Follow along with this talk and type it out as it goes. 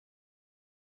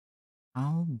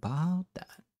How about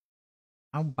that?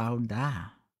 How about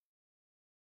that?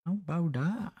 How about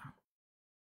that?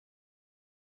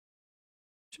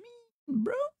 What you mean,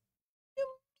 bro? You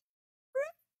mean, bro?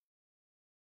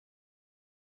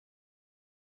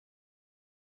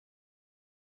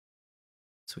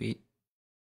 Sweet.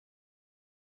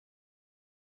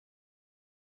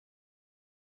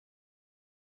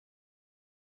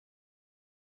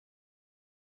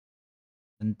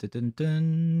 Dun dun dun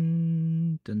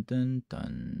dun dun dun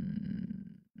dun.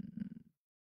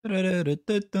 Dun, dun,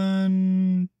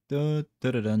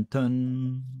 dun, dun,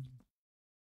 dun.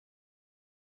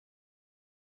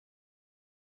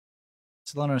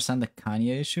 Still don't understand the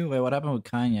Kanye issue. Wait, what happened with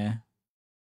Kanye?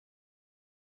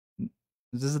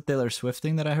 Is this a Taylor Swift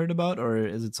thing that I heard about, or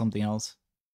is it something else?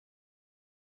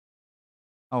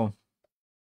 Oh,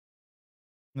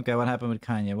 okay. What happened with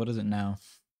Kanye? What is it now?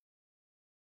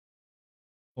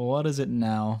 What is it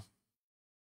now?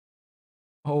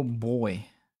 Oh boy.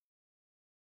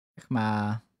 Echt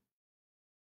maar.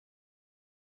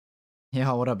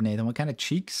 Yeah, what up, Nathan? What kind of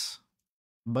cheeks?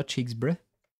 Butt cheeks, bruh.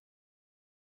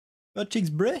 Butt cheeks,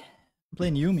 bruh. I'm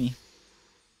playing Yumi.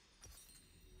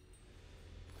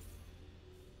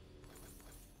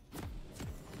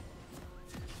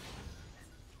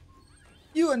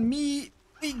 You and me,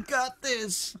 we got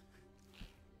this.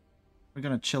 We're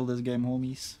gonna chill this game,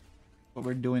 homies. What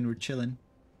we're doing, we're chilling.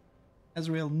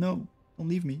 Ezreal, no. Don't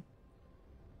leave me.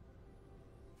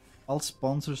 All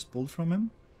sponsors pulled from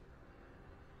him.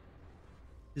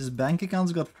 His bank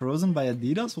accounts got frozen by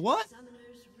Adidas? What?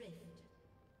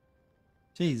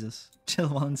 Jesus. Chill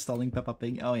while installing Peppa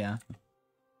Pig. Oh yeah.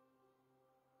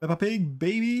 Peppa Pig,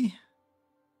 baby!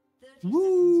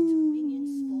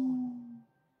 Woo!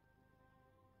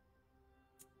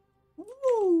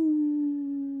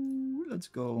 Woo! Let's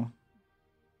go.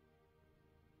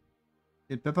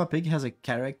 Dude, Peppa Pig has a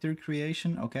character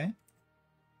creation, okay.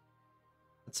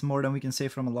 That's more than we can say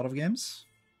from a lot of games.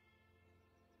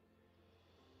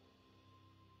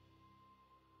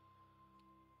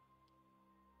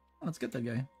 Let's get that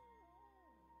guy.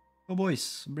 Oh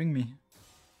boys, bring me.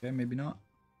 Okay, maybe not.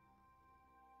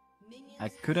 I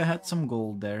could have had some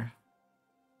gold there.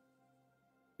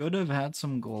 Could have had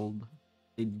some gold.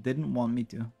 They didn't want me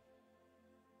to.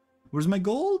 Where's my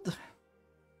gold?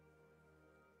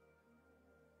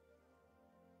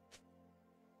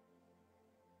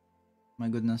 My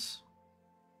goodness.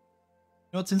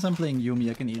 You know what, since I'm playing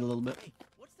Yumi, I can eat a little bit.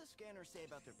 What's the scanner say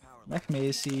about their power? Black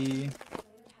Macy.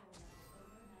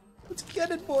 Let's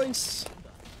get it, boys!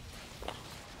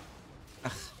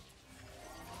 Ugh.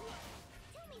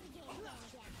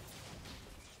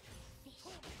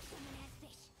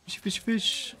 Fish, fish,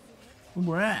 fish. Where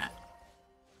we're at.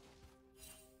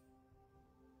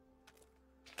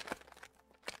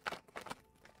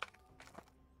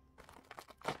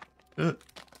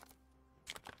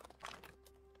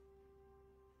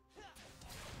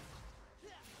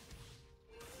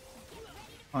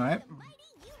 Alright.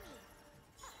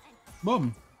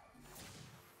 Boom.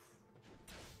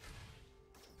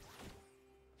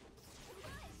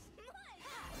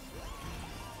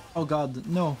 Oh god,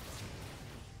 no.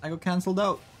 I got cancelled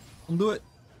out. Don't do it.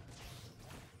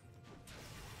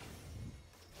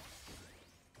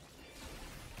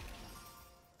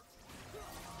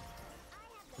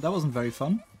 That wasn't very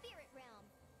fun.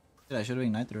 Shit, I should have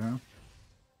ignited her.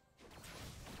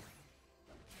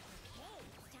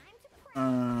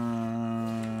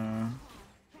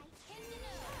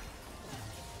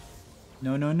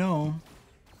 No, no, no.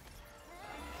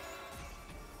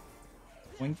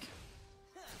 Wink.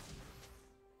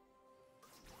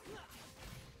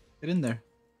 Get in there.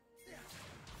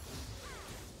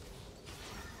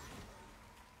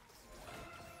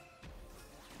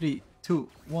 Three, two,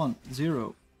 one,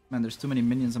 zero. Man, there's too many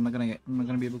minions. I'm not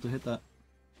gonna be able to hit that.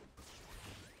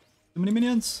 Too many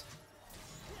minions.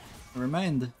 Never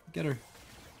mind. Get her.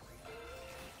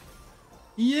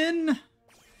 Ian.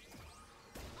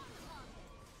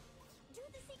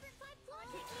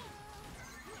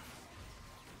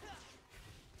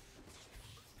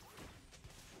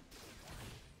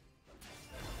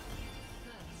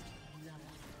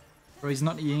 Bro, he's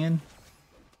not Ian.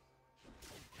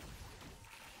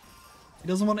 He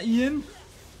doesn't want to Ian.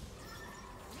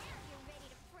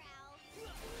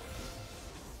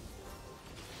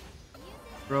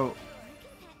 Bro.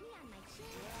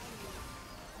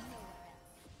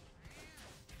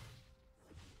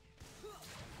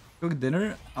 Cook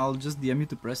dinner, I'll just DM you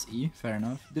to press E, fair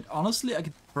enough. Dude, honestly, I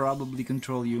could probably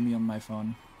control Yumi on my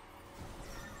phone.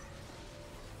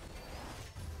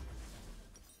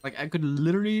 Like, I could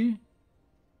literally...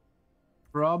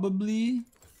 probably...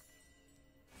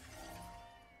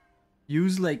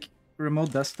 use like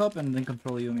remote desktop and then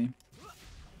control Yumi.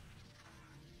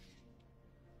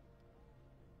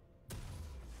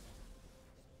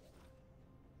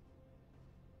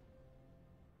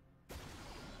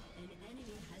 An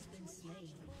enemy has been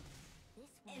slain.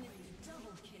 Enemy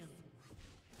double kill.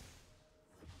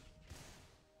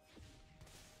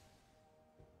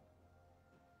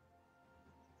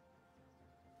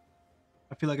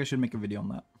 I feel like I should make a video on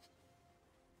that.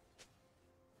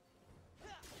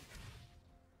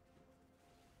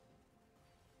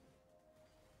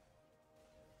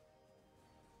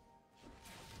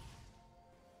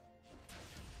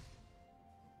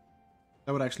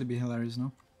 That would actually be hilarious,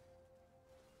 no?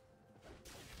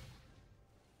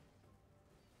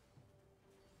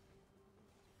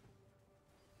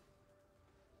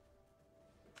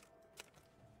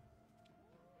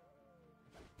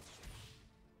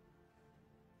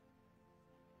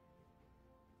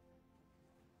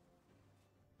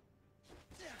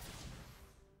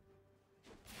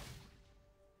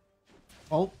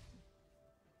 Oh.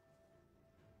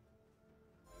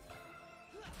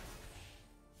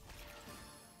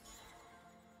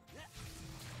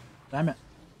 Damn it.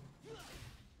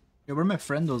 Yeah, where are my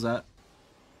friendos at?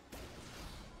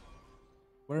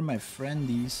 Where are my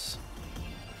friendies?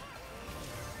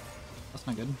 That's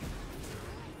not good.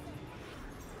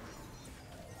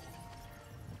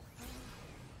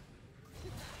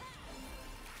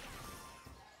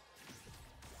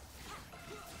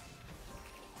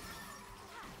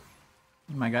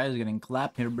 My guy is getting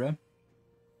clapped here, bro.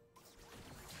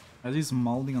 As he's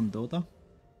molding on Dota.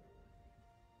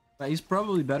 But he's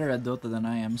probably better at Dota than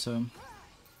I am, so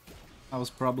I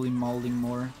was probably molding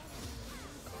more.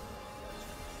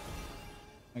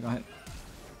 I got hit.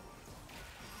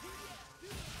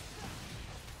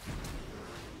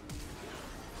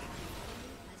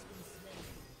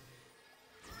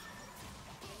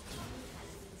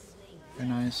 Very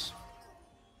nice.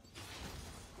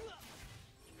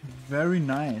 Very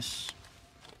nice.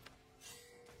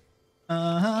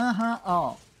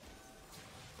 Oh.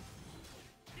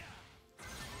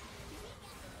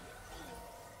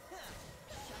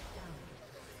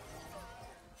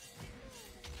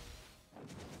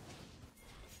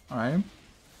 Alright.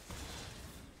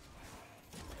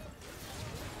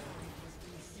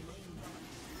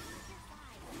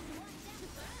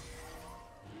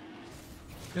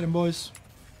 Get him, boys.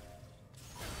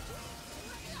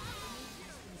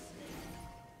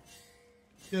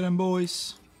 Get him,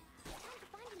 boys.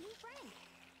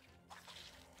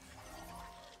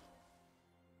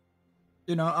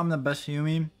 You know, I'm the best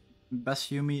Yumi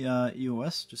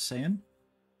EOS, just saying.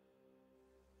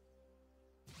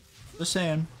 Just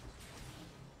saying.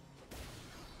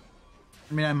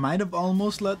 I mean, I might have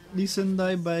almost let Lee Sin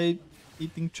die by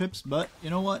eating chips, but you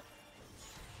know what?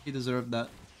 He deserved that.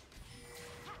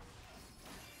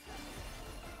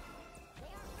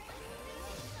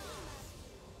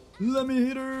 Let me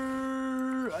hit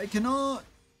her! I cannot!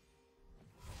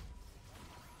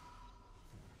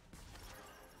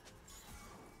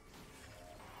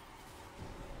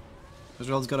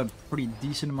 Israel's got a pretty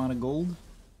decent amount of gold.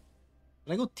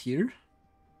 Did I go tier?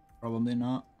 Probably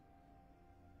not.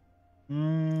 I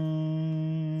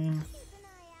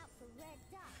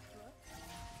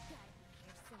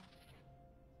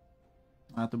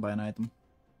have to buy an item.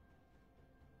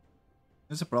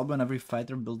 There's a problem when every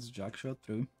fighter builds Jackshot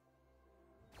through.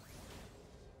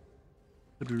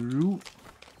 True.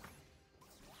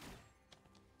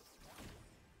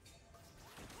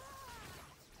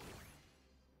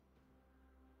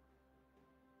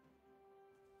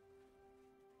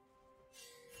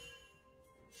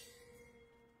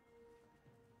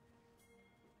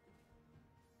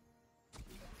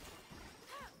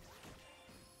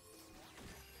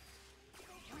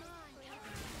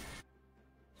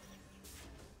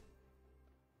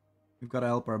 We've got to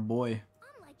help our boy.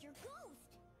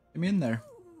 Get me in there.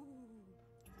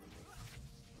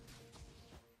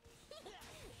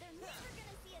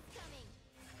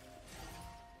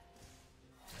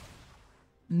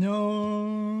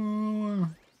 No,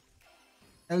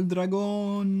 El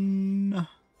Dragón.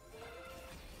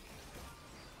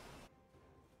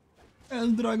 El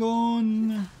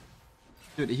Dragón.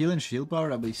 Dude, heal and shield power,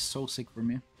 that'd be so sick for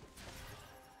me.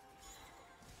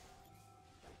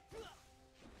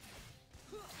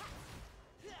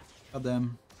 God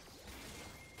damn.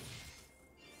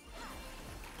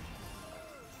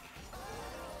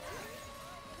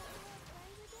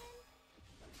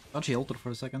 Thought she altered for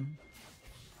a second.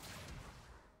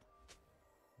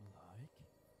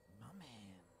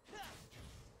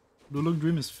 Blue Lock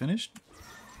Dream is finished?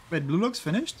 Wait, Blue Lock's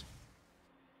finished?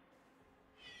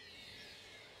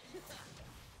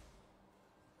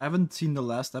 I haven't seen the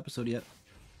last episode yet.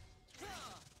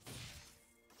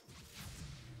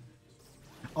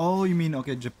 Oh, you mean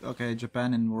okay, okay,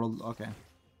 Japan and world. Okay.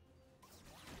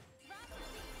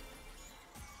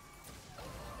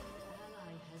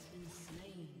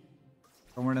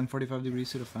 More than 45 degrees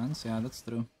to the fans. Yeah, that's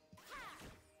true.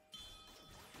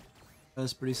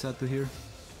 That's pretty sad to hear.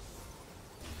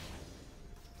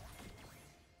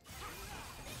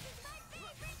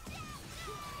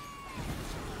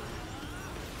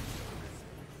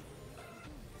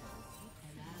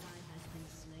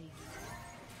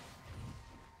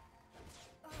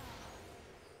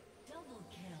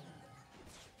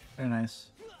 Very nice.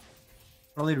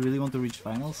 Probably really want to reach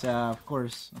finals. Yeah, of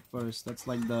course, of course. That's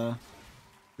like the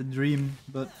dream,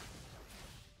 but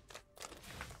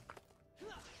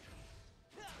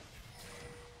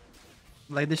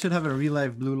like they should have a real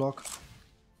life blue lock.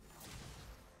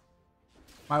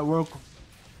 Might work.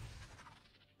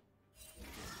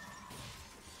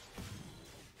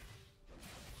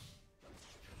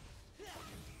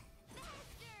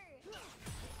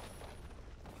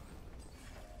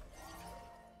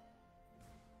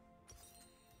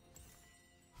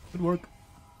 Could work.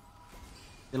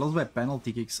 They lost by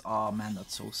penalty kicks. Oh man,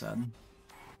 that's so sad.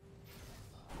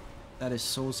 That is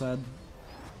so sad.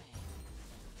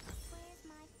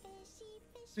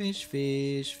 Fish,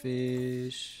 fish,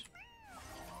 fish.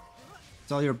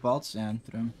 Sell your bots? Yeah,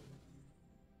 true.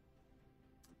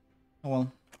 Oh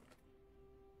well.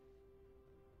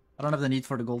 I don't have the need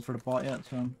for the gold for the pot yet,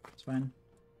 so it's fine.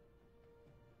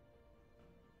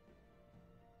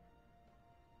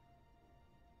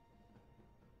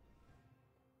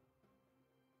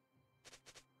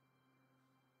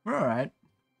 We're alright.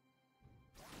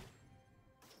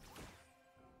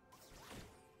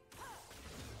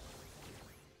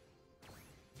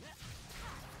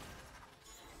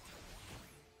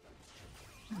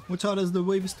 Watch out as the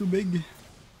wave is too big.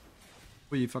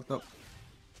 Oh, you fucked up.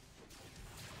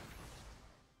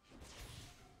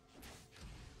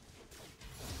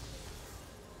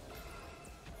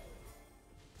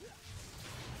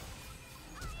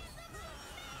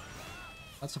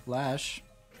 That's a flash.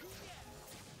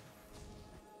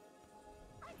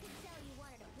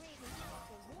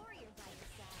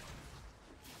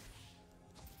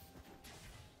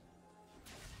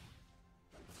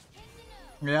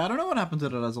 Yeah, I don't know what happened to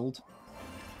that ult.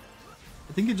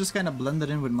 I think it just kind of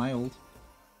blended in with my ult.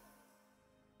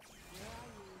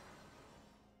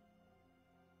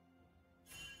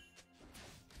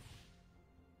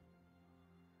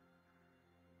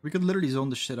 We could literally zone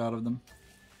the shit out of them.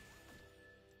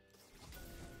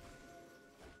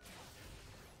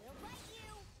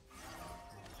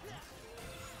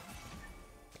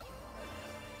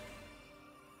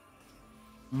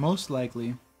 Most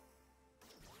likely.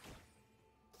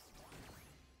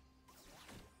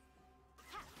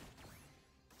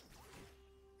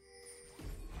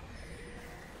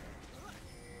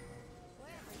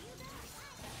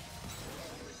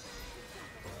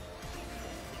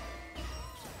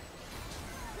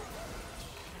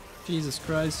 Jesus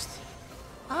Christ.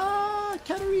 Ah,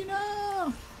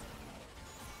 Katarina!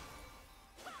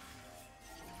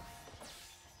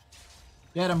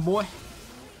 Get him, boy.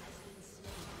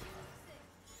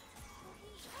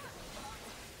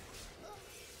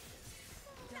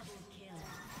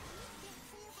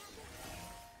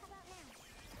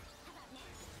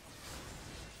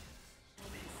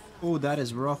 Oh, that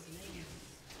is rough.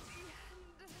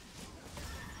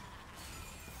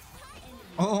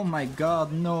 Oh my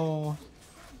god, no.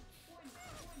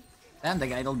 Damn, the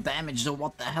guy don't damage though.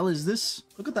 What the hell is this?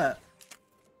 Look at that.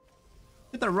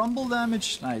 Get the rumble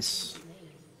damage. Nice.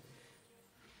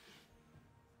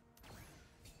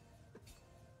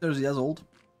 There's the ult.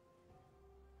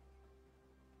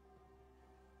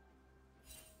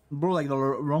 Bro, like the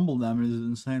rumble damage is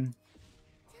insane.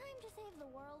 Time to save the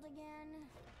world again.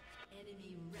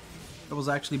 That was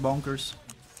actually bonkers.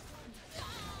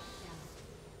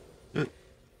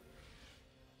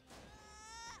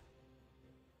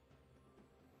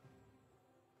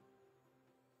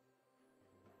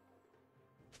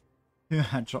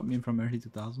 Yeah, dropped me from early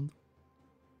 2000.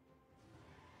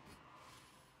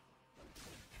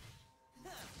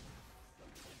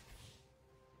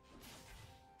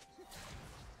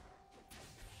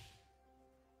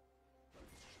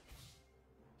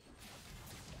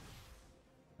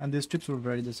 And these trips were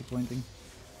very disappointing.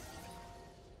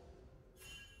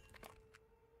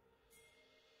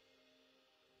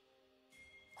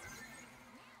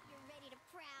 You're ready to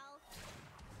prowl.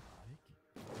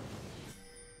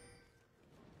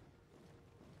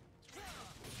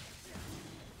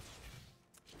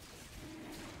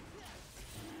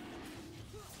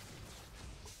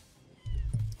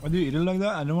 Why do you eat it like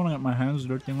that? I don't want to get my hands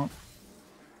dirty up.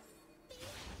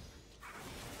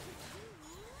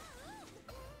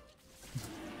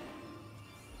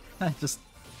 I just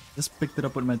picked it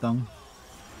up with my tongue.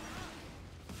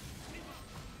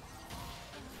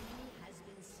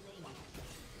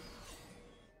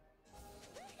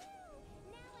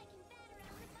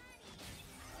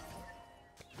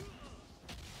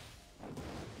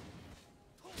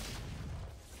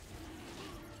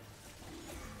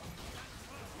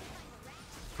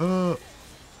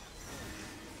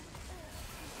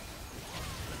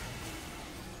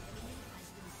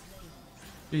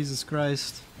 Jesus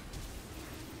Christ.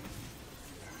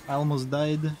 I almost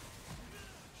died.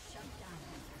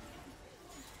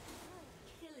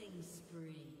 Killing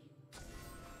spree.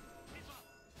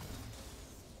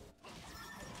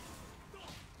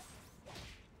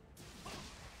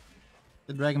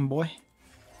 The dragon boy.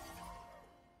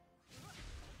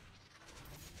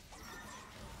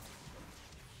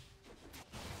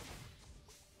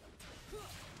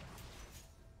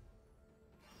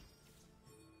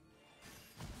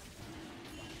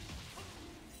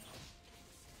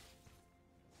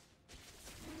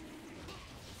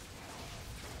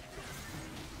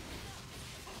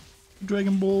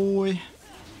 Dragon boy. You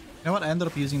know what? I ended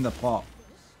up using the pop.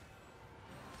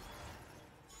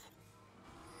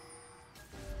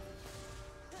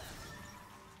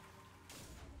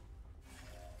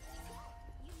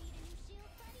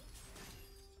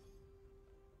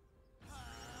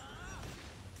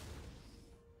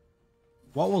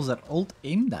 What was that ult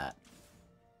aimed at?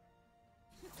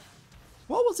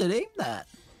 What was it aimed at?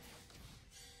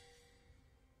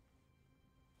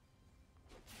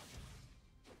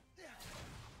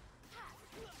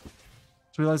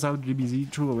 Just realized how GBZ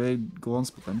threw away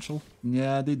Gohan's potential.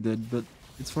 Yeah, they did, but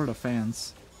it's for the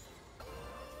fans.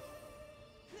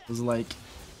 It was like,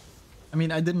 I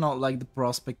mean, I did not like the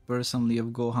prospect personally of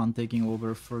Gohan taking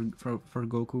over for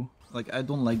Goku. Like, I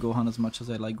don't like Gohan as much as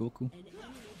I like Goku.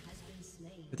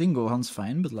 I think Gohan's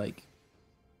fine, but like,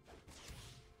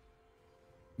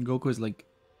 Goku is like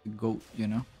the GOAT, you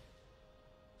know?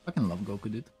 Fucking love Goku,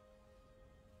 dude.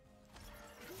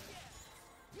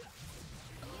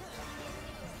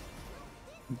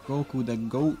 Goku the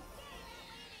GOAT.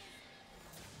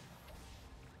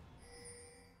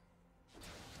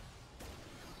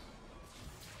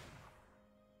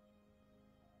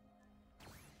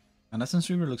 And Essence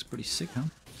Streamer looks pretty sick, huh?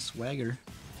 Swagger.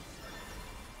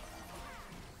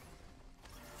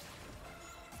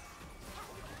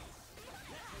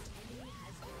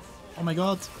 Oh my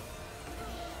god.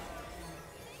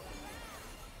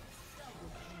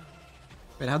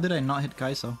 Wait, how did I not hit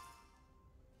Kai'Sa?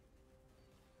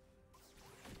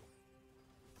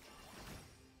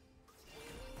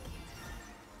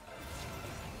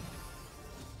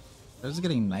 I was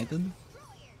getting knighted?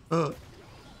 That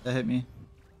hit me.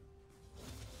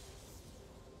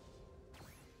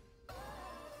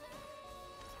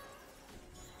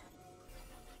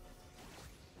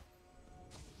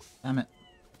 Damn it.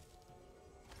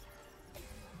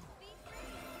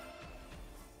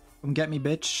 Come get me,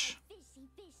 bitch. Fishy,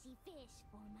 fishy fish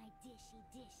for my dishy,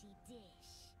 dishy dish.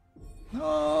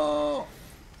 No!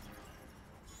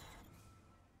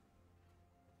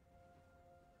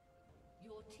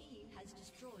 Your team has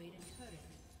destroyed a turret.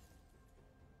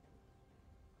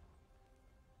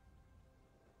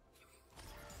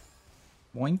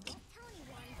 Boink.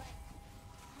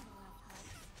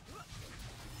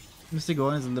 Mystic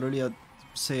Gohan is literally at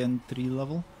Saiyan 3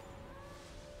 level.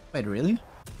 Wait, really?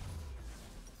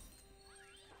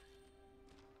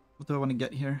 What do I want to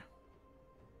get here?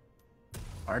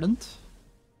 Ardent?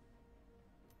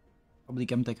 Probably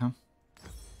Chemtech, huh?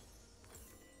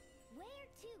 Where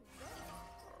to?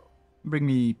 Bring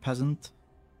me Peasant.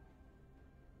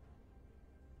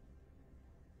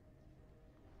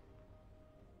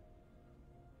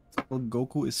 Well,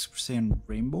 Goku is Super Saiyan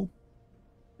Rainbow.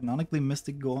 Canonically,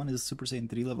 Mystic Gohan is Super Saiyan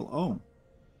 3 level. Oh.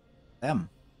 Damn.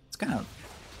 It's kind of...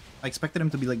 I expected him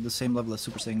to be like the same level as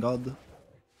Super Saiyan God.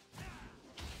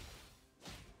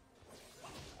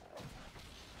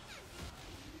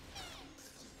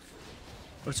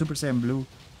 Or Super Saiyan Blue.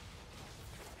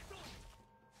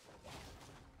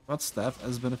 What staff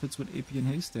has benefits with AP and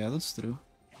haste? Yeah, that's true.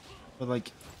 But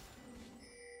like...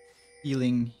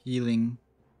 Healing.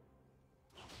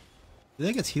 I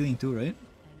think it's healing too, right?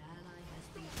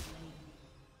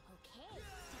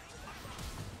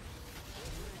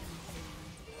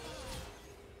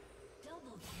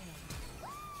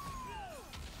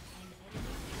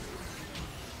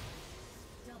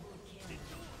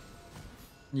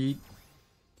 Yeet.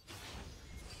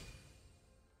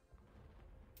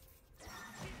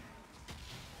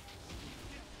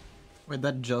 Wait,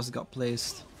 that just got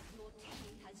placed.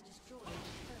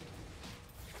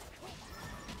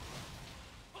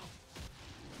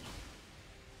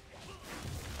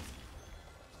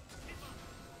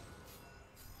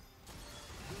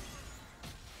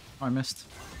 Oh, I missed.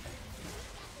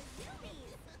 You can pat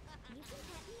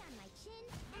me on my chin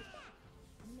and back.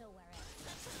 Nowhere else.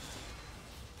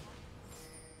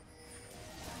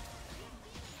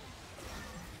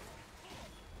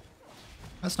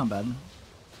 That's not bad.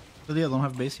 Really, I don't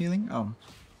have base healing? Oh.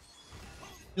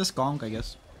 Just Gonk, I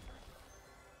guess.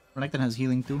 Renekton has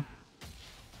healing too.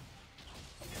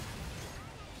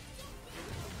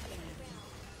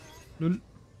 Lul.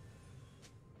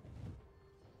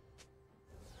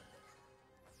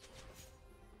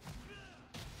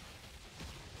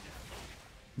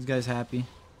 This guy's happy.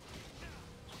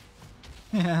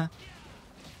 Yeah.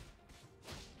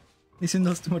 Lee Sin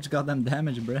does too much goddamn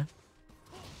damage, bruh.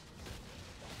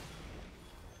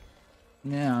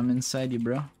 Yeah, I'm inside you,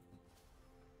 bro.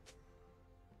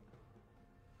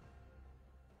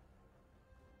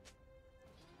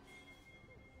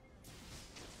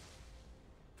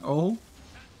 Oh?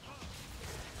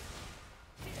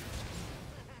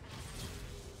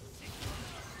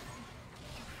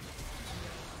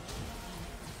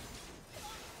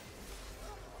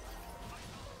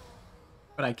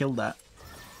 But I killed that.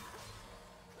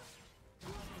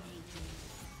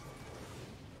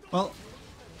 Well,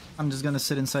 I'm just gonna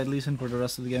sit inside Lee Sin for the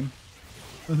rest of the game.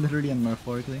 Literally and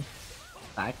metaphorically.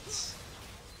 Facts.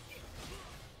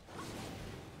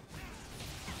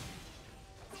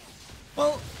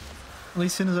 Well, Lee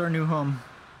Sin is our new home.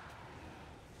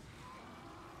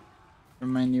 Or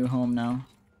my new home now.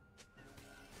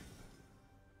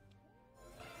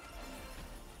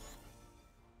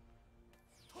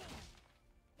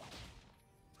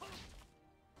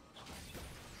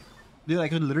 Dude, I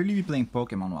could literally be playing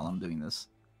Pokemon while I'm doing this.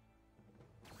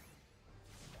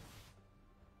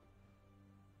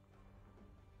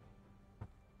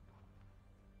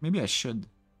 Maybe I should. What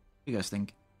do you guys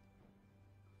think?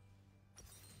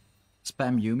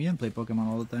 Spam Yumi and play Pokemon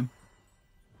all the time.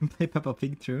 Play Peppa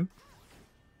Pig through.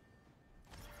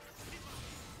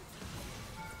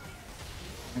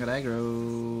 I got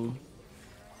aggro.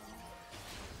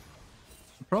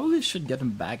 Probably should get him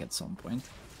back at some point.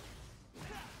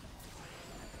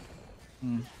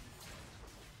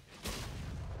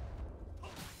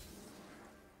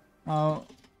 I'll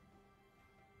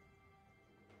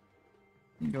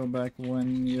go back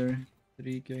 1 year,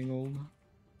 3k gold.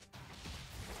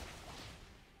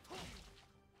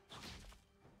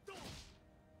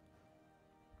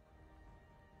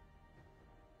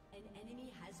 An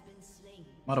enemy has been slain.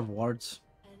 A lot of wards.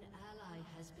 An ally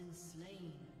has been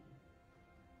slain.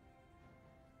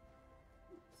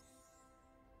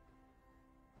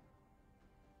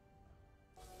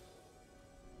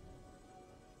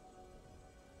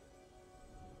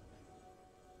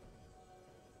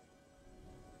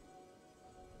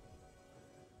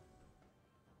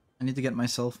 I need to get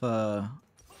myself a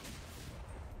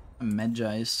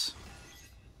Medjais.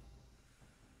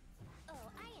 Oh,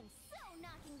 I am so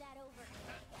knocking that over.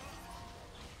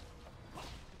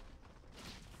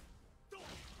 I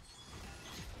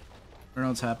don't know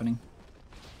what's happening.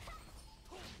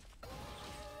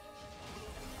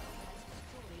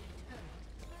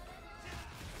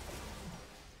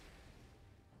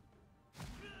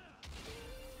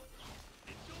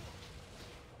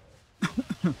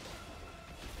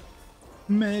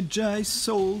 Medjai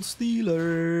Soul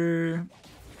Stealer.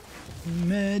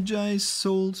 Medjai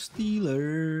Soul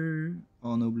Stealer.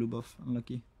 Oh no, blue buff.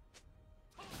 Unlucky.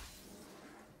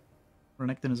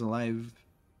 Renekton is alive.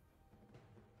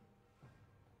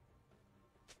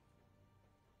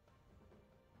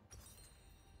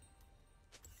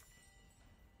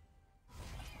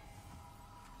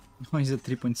 Oh, he's at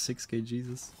 3.6k,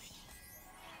 Jesus.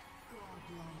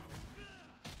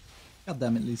 God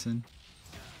damn it, Lee Sin.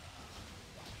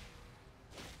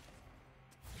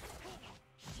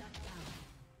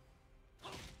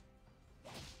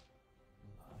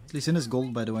 Lee Sin is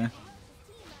gold, by the way.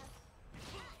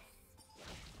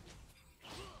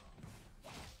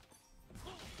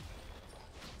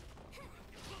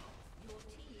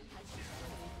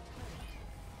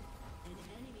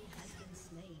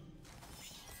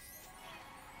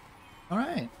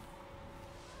 Alright.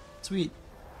 Sweet.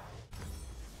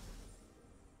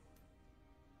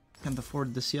 Can't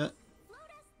afford this yet. Float us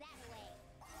that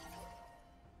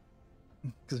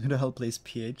way. Because who the hell plays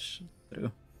PH?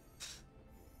 True.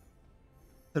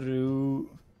 True.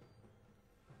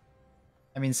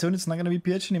 I mean, soon it's not gonna be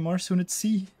PH anymore. Soon it's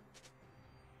C.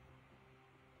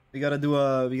 We gotta do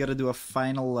a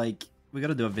final, like, we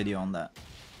gotta do a video on that.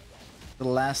 The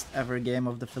last ever game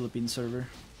of the Philippine server.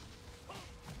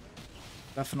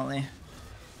 Definitely.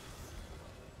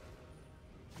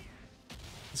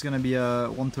 It's gonna be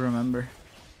a one to remember.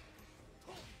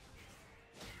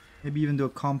 Maybe even do a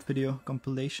comp video,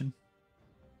 compilation.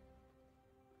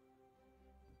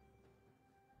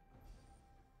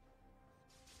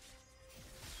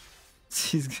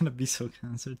 He's gonna be so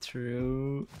cancer,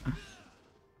 true.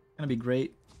 Gonna be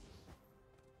great.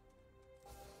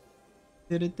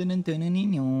 Dude, we've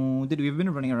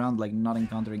been running around like not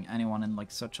encountering anyone in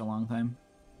like such a long time.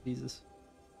 Jesus.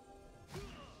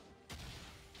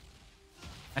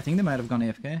 I think they might have gone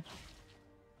AFK.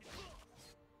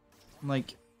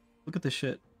 Like, look at this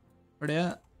shit. Where they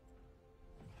at?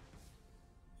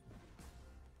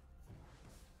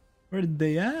 Where did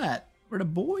they at? Where the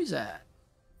boys at?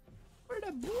 Where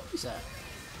the boys at?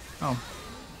 Oh,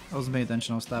 I wasn't paying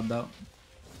attention. I was stabbed out.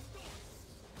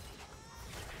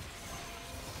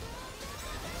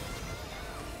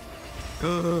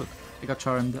 I got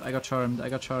charmed. I got charmed. I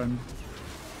got charmed.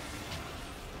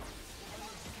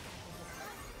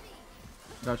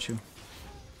 Got you.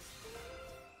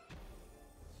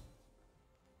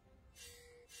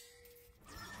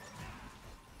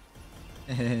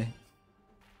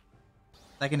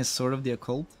 Second is Sword of the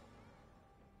Occult.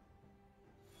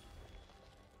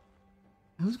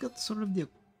 Who's got Sword of the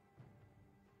Occult?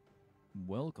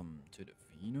 Welcome to the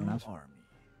Fino Enough. Army.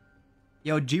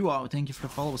 Yo, GWOW, thank you for the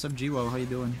follow. What's up, GWOW? How you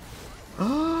doing?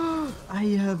 Oh, I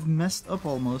have messed up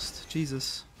almost.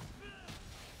 Jesus.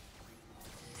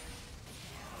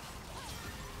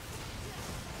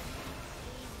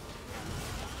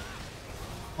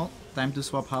 Oh, time to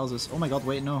swap houses. Oh my god,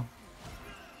 wait, no.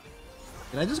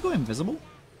 Did I just go invisible?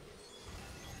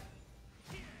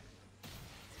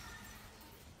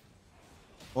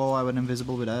 Oh, I went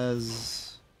invisible with Ez.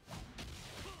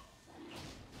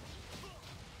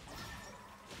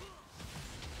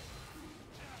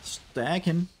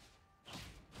 Stacking.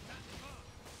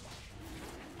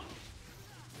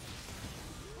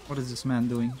 What is this man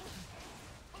doing?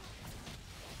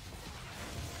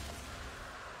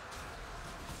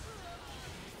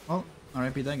 Oh,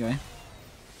 RIP that guy.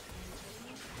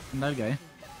 And that guy.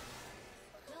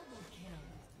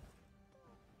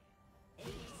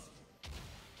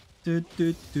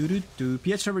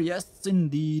 PH server, yes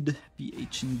indeed.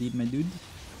 PH indeed, my dude.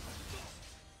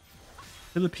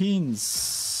 Philippines.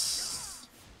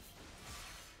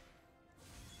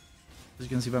 As you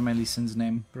can see by my Lee Sin's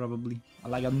name, probably.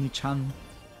 Alagami-chan.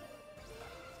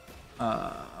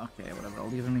 Okay, whatever, I'll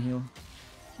give him a heal.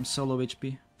 I'm solo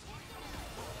HP.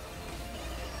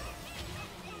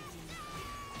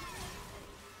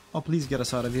 Oh, please get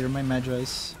us out of here, my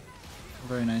Magi's.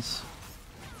 Very nice.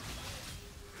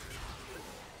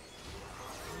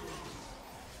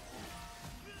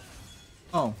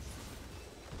 Oh.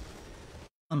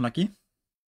 Unlucky.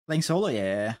 Playing solo?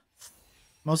 Yeah.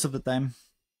 Most of the time.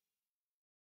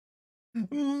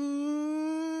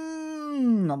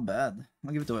 Not bad.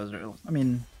 I'll give it to Ezreal. I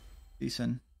mean,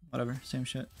 decent. Whatever. Same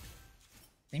shit.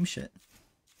 Same shit.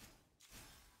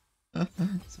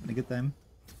 It's having a good time.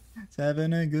 It's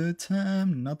having a good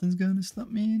time. Nothing's gonna stop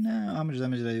me now. How much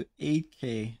damage did I do?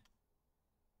 8k.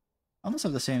 Almost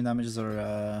have the same damage as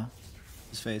our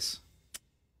his face.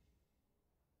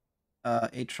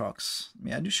 8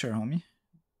 Yeah, do sure, homie.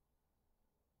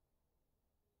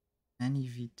 Annie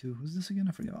V2. Who's this again?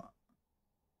 I forgot.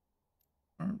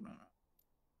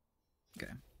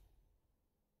 Okay.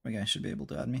 My guy should be able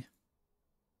to add me.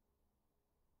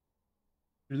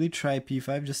 Really try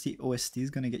P5, just the OST is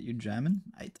gonna get you jamming?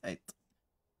 I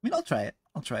mean, I'll try it.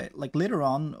 I'll try it. Like later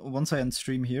on, once I end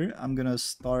stream here, I'm gonna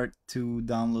start to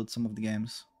download some of the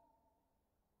games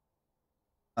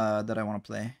that I want to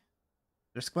play.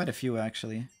 There's quite a few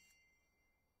actually.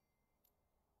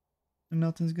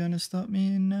 Nothing's gonna stop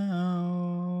me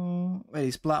now. Wait,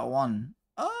 he's plat 1.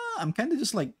 I'm kind of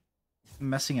just like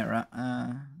messing around.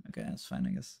 Okay, that's fine,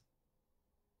 I guess.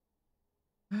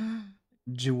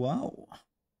 GWOW.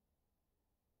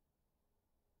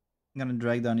 I'm gonna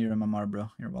drag down your MMR,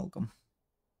 bro. You're welcome.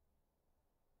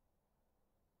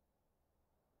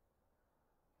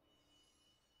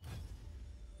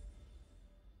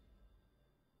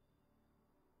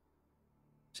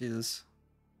 Jesus.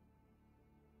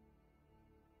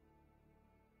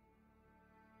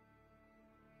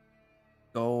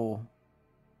 Go.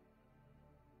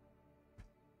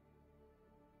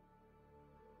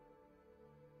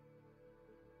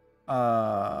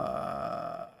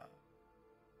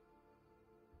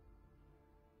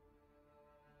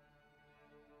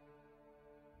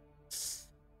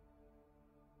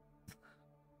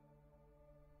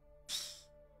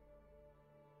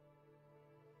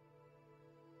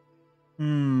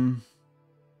 Hmm.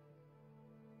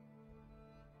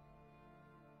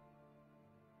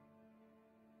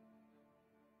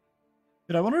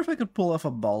 Dude, I wonder if I could pull off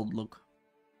a bald look.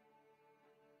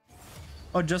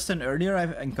 Oh, Justin, earlier I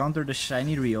encountered a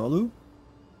shiny Riolu.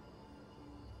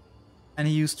 And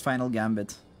he used Final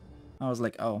Gambit. I was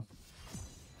like, oh.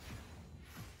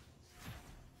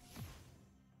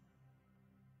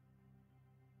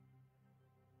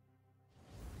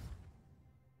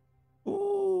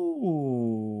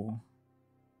 Ooh.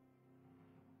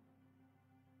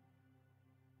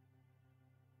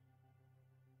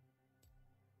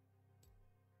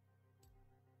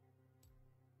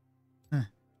 Huh.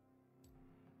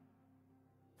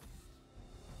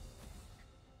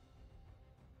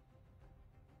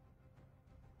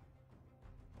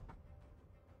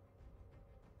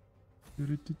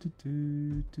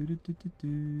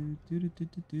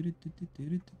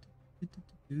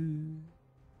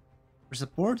 We're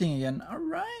supporting again. All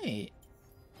right.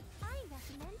 I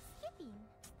recommend skipping.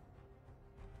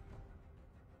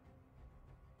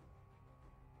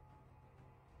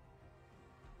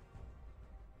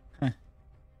 Huh.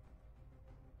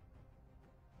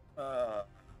 Uh.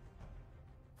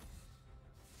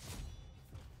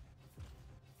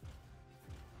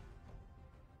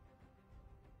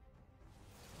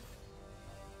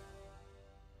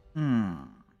 Hmm.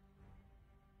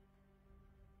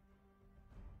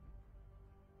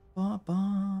 Ba,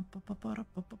 ba, ba, ba, ba, da,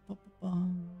 ba, ba, ba, ba, ba.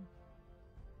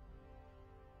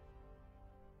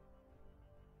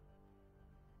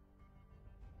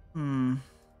 Hmm.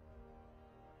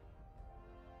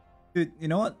 Dude, you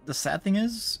know what? The sad thing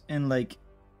is, in like,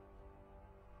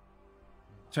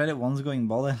 tried it once going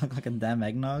bald, I look like a damn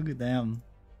eggnog. Damn.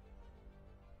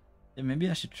 Yeah, maybe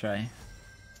I should try.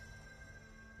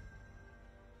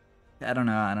 I don't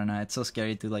know. I don't know. It's so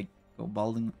scary to like go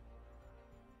balding.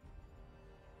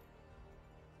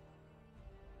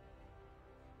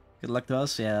 Good luck to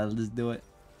us. Yeah, let's do it.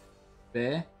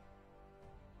 Bear,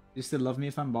 you still love me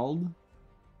if I'm bald?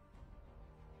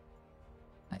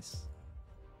 Nice.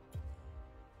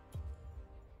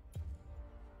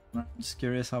 I'm just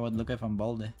curious how I'd look if I'm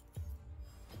bald. All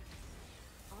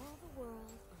the world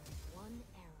on one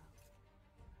arrow.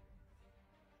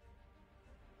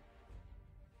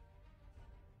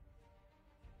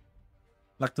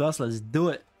 Luck to us. Let's do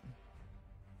it.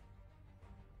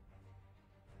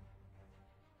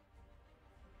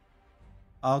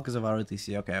 Oh, because of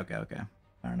ROTC. Okay, okay, okay.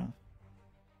 Fair enough.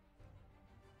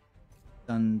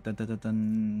 Dun, dun, dun, dun,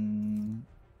 dun.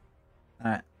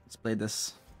 Alright, let's play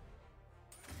this.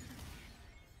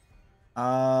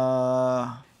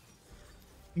 I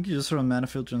think you just run Mana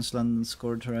Filter and Slant and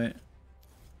scored, right?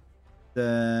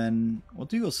 Then, what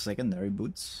do you go secondary?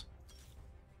 Boots?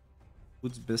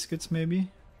 Boots Biscuits, maybe?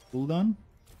 Cooldown?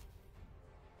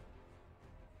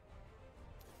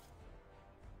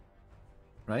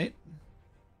 Right?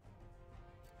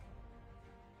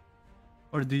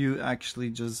 Or do you actually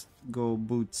just go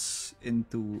boots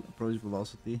into approach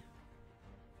velocity?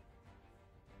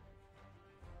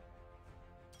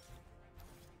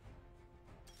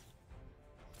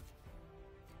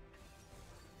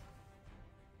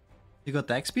 You got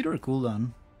attack speed or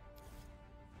cooldown?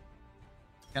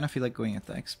 Kinda feel like going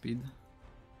attack speed.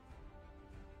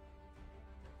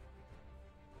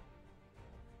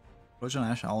 Approach on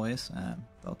Ash always?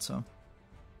 Thought so.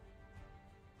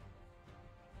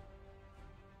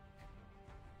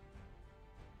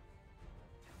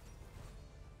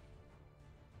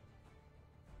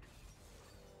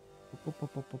 Pum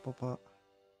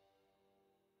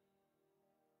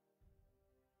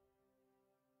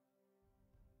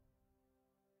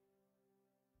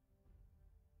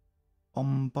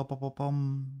pum pum pum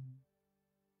pum.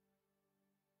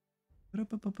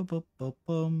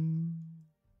 Ba-da-ba-ba-ba-ba-bum.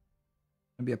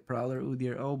 Maybe a Prowler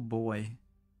Udyr. Oh boy.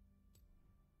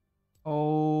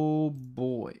 Oh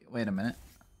boy. Wait a minute.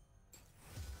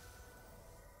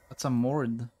 That's a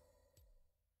Mord.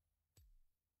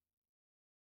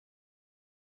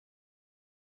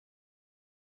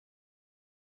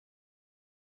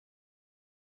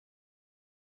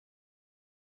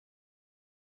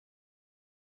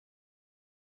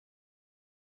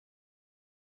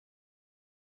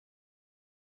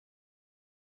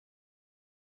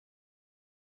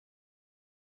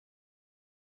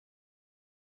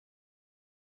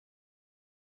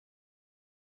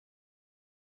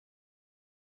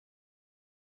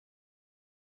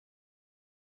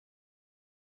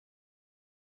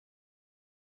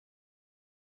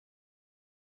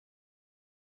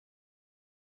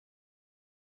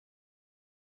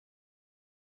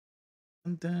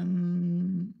 And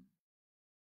then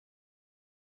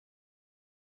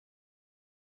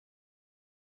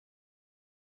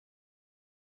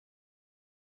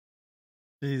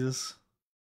Jesus.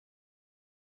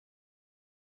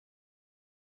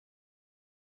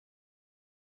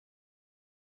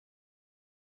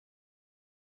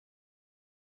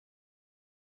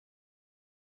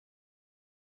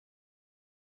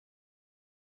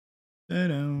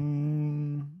 Ta-da.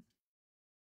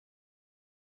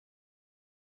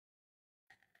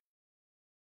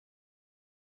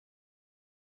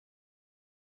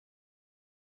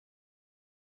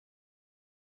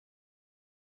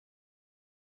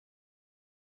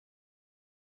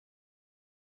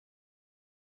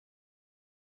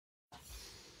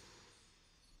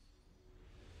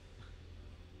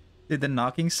 Did the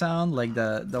knocking sound like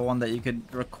the one that you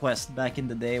could request back in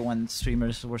the day when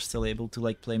streamers were still able to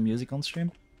like play music on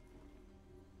stream?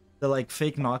 The like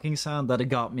fake knocking sound that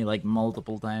got me like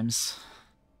multiple times.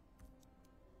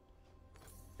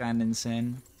 Kinda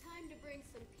insane. Time to bring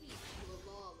some peace to a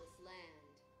lawless land.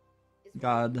 Is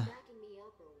God. Raven backing me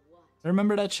up or what?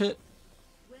 Remember that shit?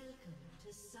 Welcome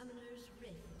to Summoner's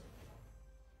Rift.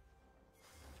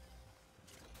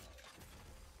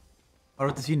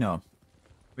 Or does he know?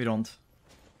 We don't.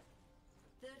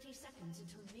 30 seconds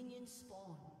until minions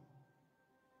spawn.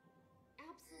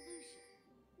 Absolution.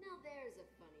 Now there's a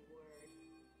funny word.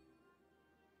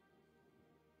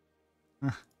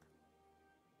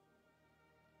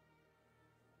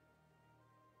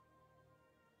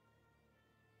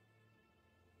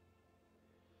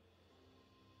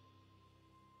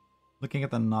 Looking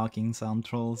at the knocking sound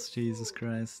trolls, Jesus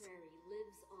Christ. Prairie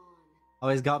lives on. Oh,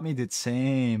 he's got me the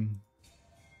same.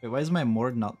 Wait, why is my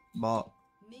Mord not bought?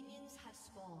 Minions have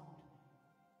spawned.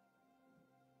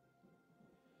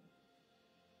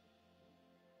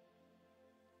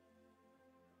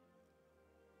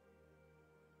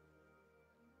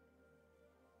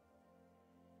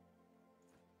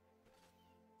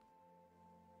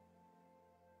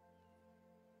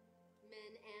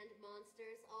 Men and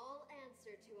monsters all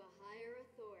answer to a higher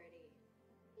authority.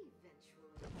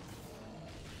 Eventually.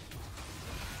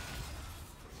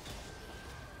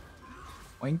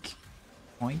 Oink.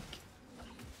 Oink.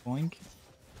 Oink.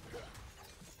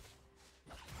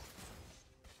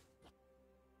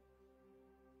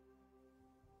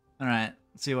 Alright,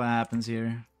 let's see what happens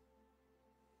here.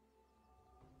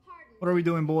 Pardon What are we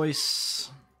doing, boys?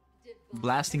 divine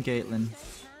Blasting Caitlyn.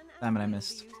 Damn it, I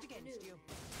missed.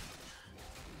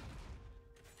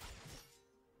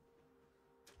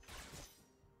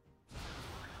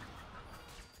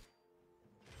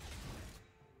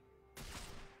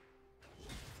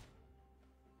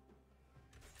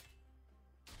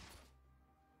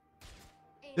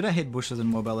 Did I hit bushes in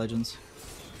Mobile Legends?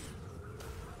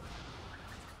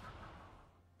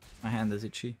 My hand is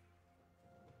itchy.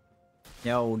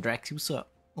 Yo, Drax, what's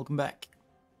up? Welcome back.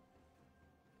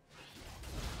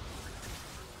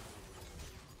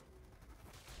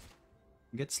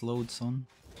 Get slowed, son.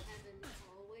 heaven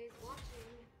always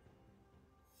watching.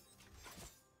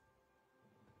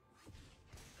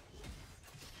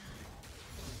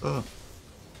 Ugh.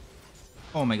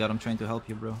 Oh my god, I'm trying to help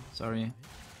you, bro. Sorry.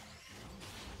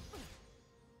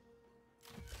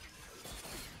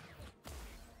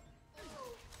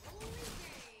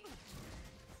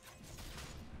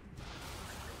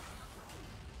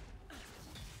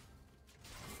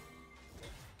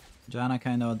 Janna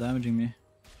kinda damaging me.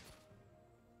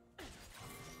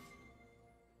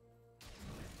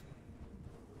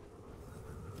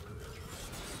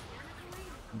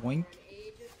 Boink.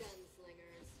 Age of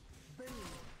gunslingers.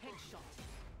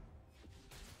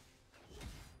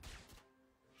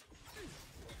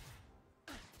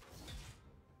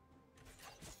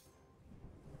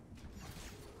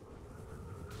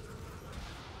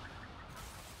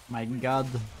 My god.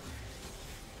 One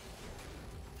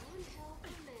hell for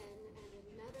men and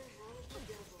another hell for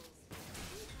devils.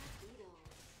 We have beat all.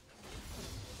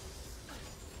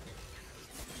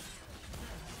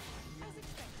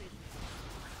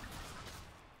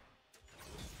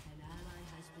 An ally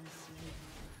has been slain.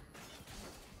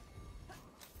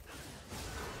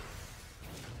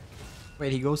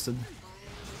 Wait, he ghosted.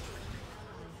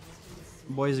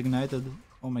 Boys ignited.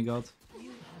 Oh my god.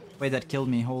 Wait, that killed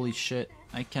me. Holy shit.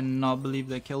 I cannot believe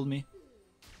that killed me.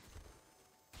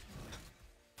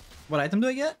 What item do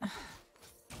I get?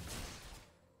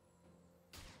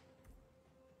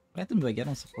 What item do I get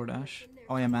on support Ash?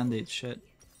 Oh yeah, mandate. Shit.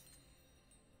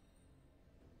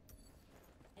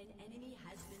 An enemy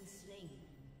has been slain.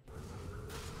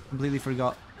 Completely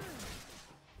forgot.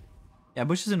 Yeah,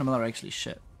 bushes in the middle are actually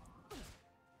shit.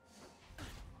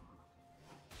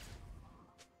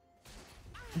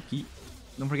 Okay.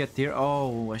 Don't forget tier.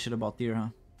 Oh, I should have bought tier, huh?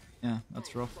 Yeah,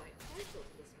 that's rough. Quite partial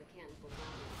to this mechanical body.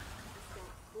 It's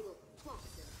got little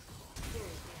clocks in it.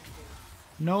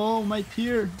 Very No, my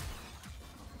tear.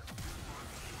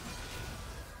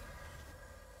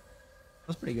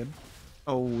 That's pretty good.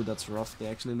 Oh, that's rough. They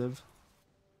actually live.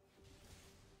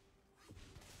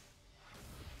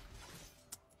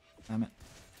 Damn it.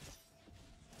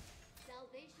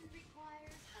 Salvation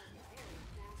requires a very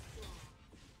fast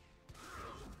draw.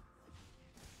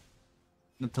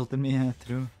 That tilted me, yeah,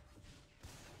 true.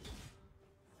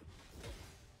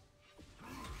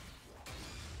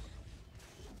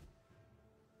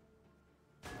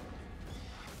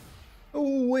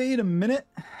 Oh, wait a minute.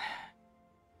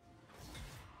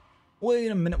 Wait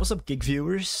a minute. What's up, gig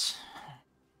viewers?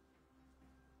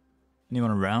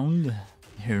 Anyone around?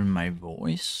 Hearing my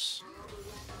voice?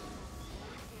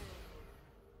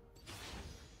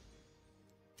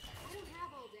 I don't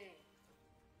have all day.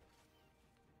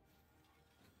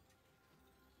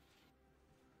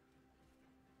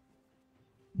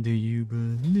 Do you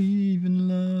believe in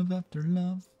love after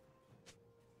love?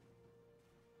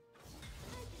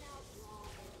 I can outdraw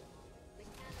him.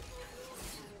 Mechanical or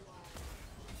otherwise.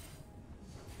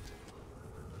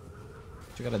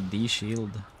 She got a D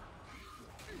shield.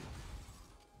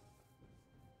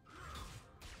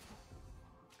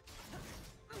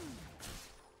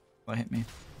 Oh, hit me. Good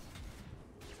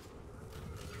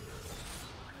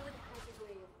has a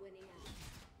way of winning out,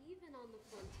 even on the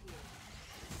frontier.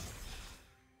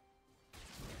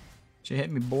 She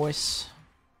hit me, boys.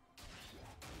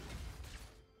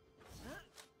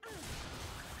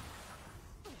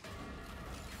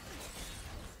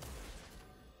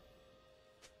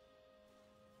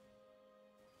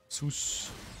 Sus.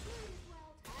 Might as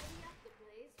well tidy up the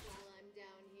place while I'm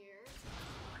down here.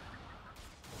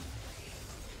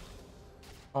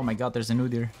 Oh my god, there's a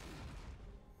Udyr.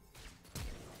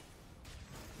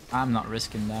 I'm not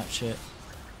risking that shit.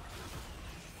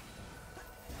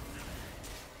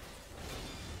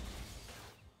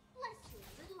 Bless your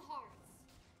little hearts.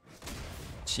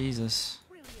 Jesus.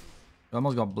 I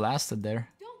almost got blasted there.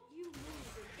 Don't you move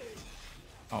an inch.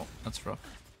 Oh, that's rough.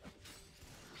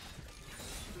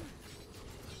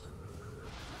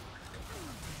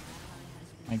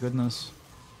 My goodness.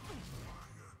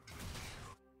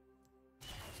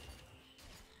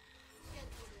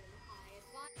 Gentlemen, I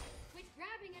advise. Quit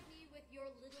grabbing at me with your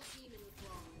little demon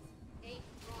claws. Ain't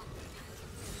rotten.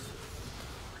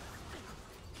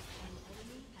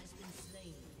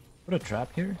 Put a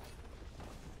trap here?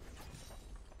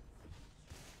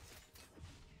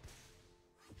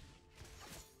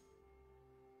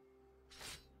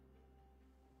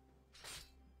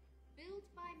 Built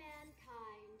by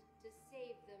mankind to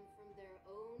save them from their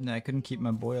own. Nah, I couldn't keep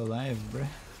my boy alive, bruh.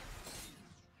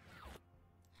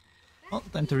 Well,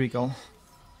 time to recall.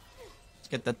 Let's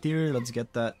get that tier, let's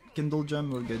get that Kindle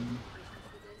gem, we're good.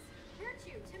 Hurt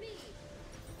you to me.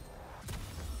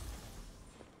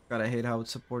 God, I hate how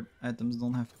support items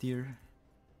don't have tier.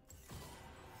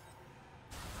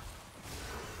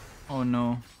 Oh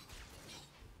no.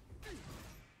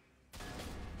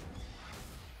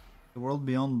 The world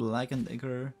beyond Black and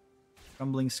Ichor,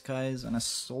 crumbling skies, and a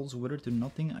soul's wither to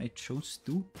nothing. I chose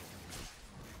to.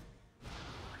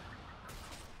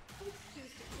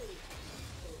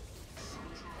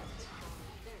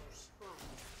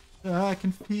 I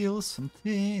can feel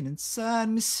something inside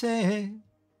me say.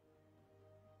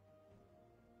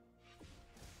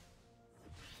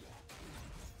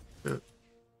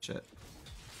 Shit.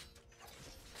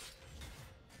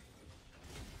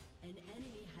 An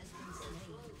enemy has been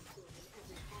slain.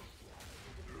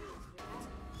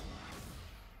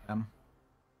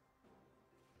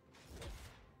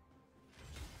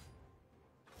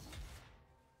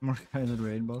 More guided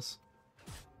raid boss.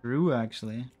 True,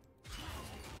 actually.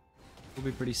 Will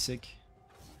be pretty sick.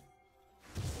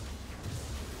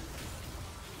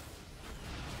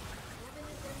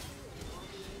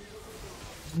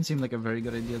 Doesn't seem like a very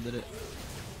good idea, did it?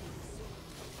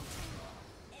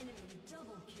 Enemy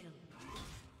double kill.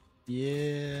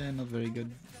 Yeah, not very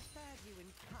good.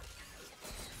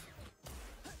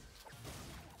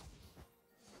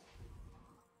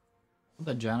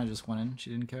 That Janna just went in,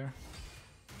 she didn't care.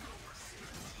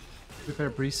 Prepare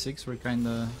Priest 6 were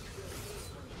kinda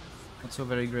not so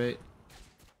very great.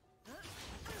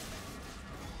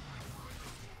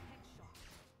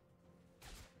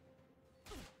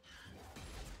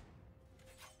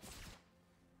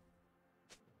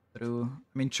 True.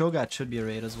 I mean, Cho'Gath should be a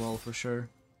raid as well, for sure.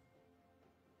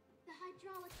 The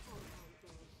hydraulic compound though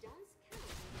does count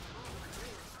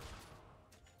as a power.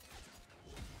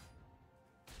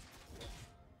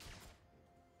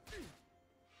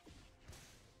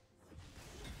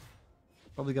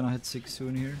 Probably gonna hit 6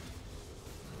 soon here.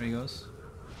 There he goes.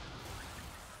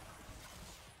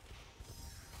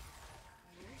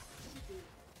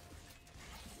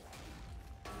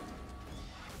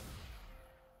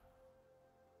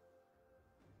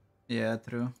 Yeah,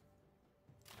 true.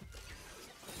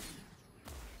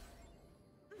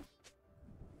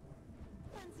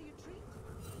 Fancy a treat?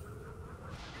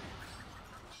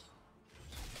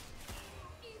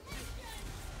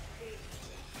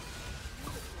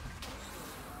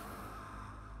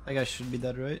 That guy should be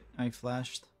dead, right? I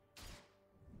flashed.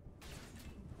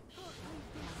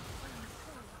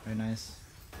 Very nice.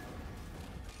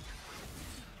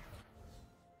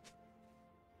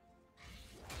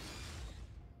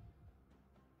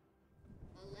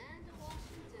 A land awash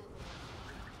in devils.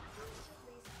 There's at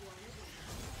least one of them.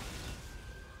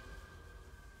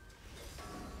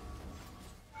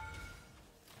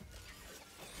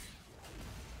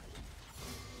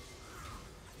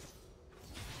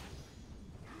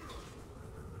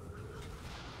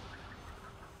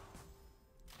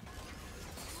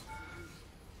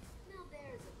 Now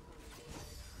there's a fun game.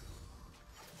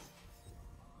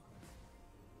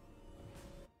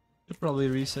 Should probably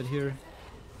reset here.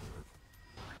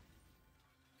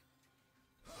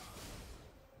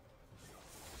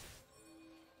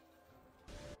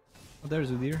 Oh,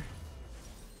 there's Udyr.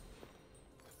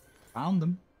 Found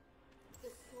them. The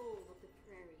soul of the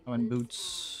prairie. Oh, and lives boots.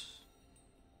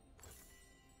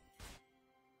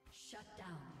 Shut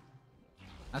down.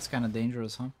 That's kind of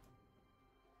dangerous, huh?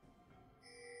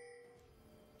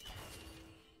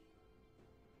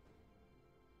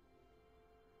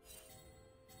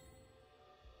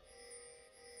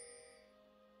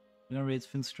 Generates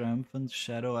feels triumphant.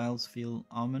 Shadow Isles feel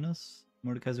ominous.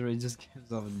 Mordekaiser Rage just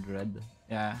gives off dread.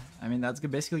 Yeah, I mean that's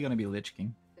basically gonna be Lich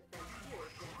King. the frontier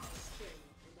depths spring,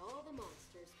 and all the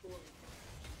monsters born.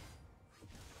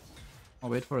 I'll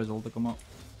wait for his ult to come up.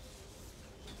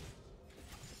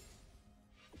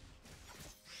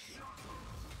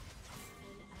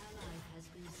 An ally has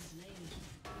been slain.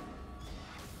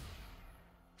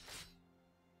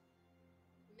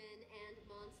 Men and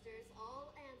monsters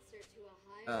all answer to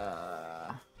a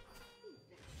higher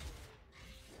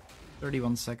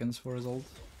 31 seconds for his ult.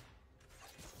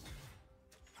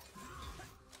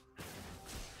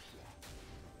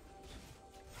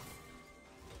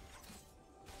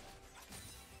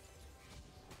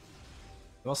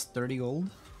 Lost 30 gold.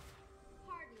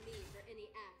 Pardon me for any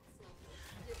acts of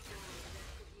divine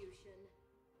retribution.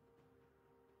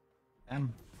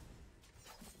 Damn.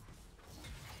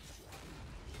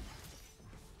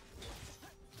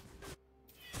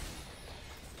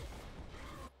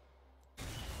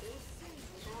 They'll sin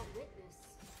without witness.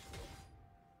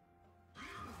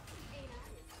 Ain't I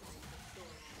a sight to soar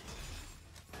at?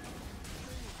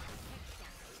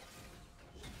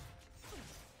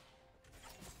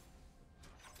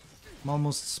 I'm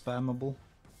almost spammable.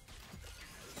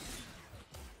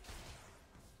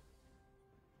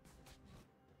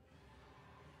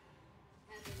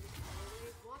 Heaven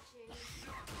always watching.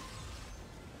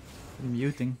 I'm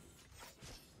muting.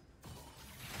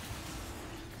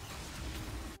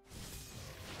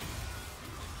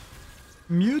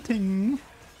 Muting!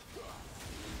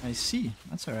 I see.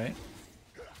 That's alright.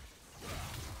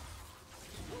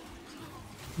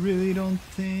 Really don't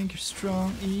think you're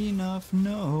strong enough,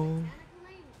 no. Mechanical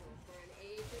angel for an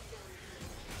age of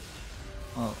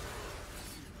gunplay. Oh.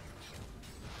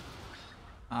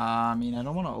 I mean, I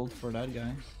don't want to ult for that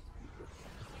guy.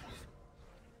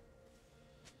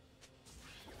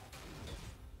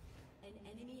 An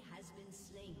enemy has been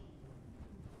slain.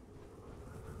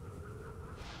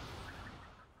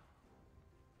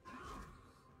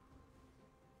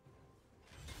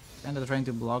 Kinda trying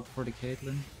to block for the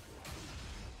Caitlyn.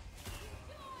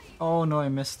 Oh no, I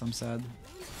missed. I'm sad.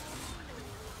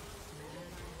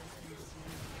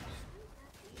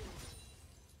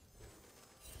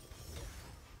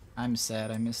 I'm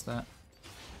sad I missed that.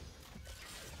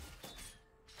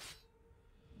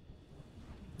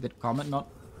 Did Comet not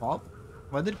pop?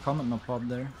 Why did Comet not pop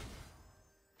there?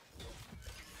 A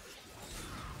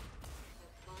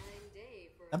fine day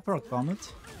for a That brought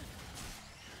Comet.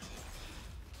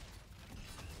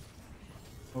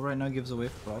 Oh, right now gives away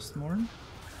Frostmourne.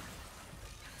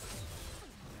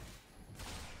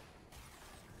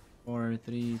 4,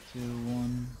 3, 2,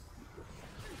 1.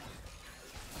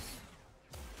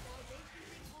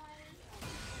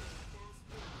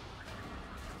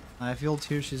 I feel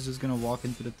here she's just gonna walk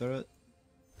into the turret.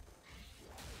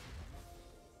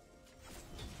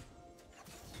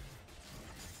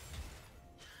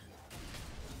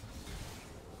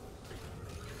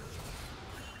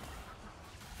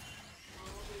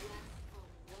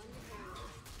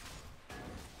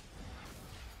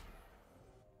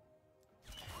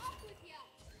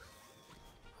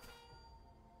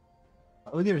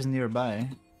 Udyr's nearby.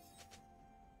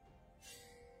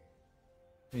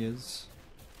 He is.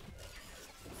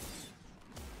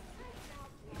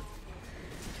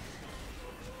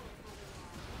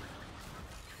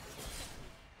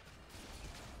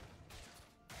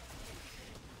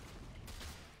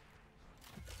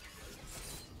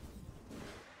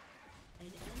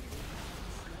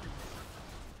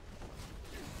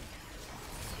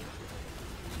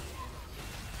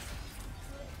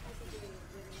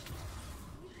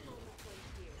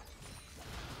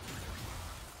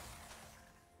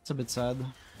 It's a bit sad.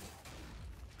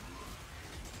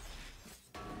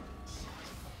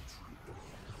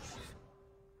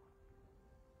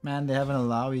 Man, they have an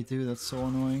Alawi too, that's so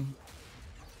annoying.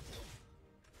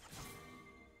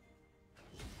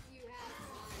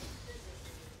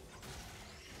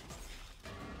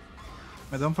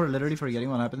 I'm done for literally forgetting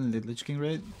what happened in the Lich King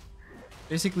raid.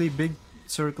 Basically, big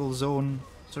circle zone,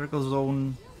 circle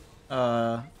zone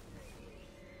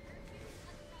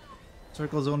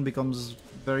becomes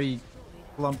very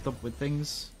clumped up with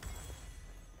things.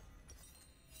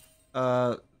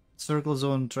 Circle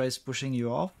zone tries pushing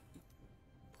you off,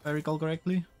 if I recall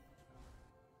correctly.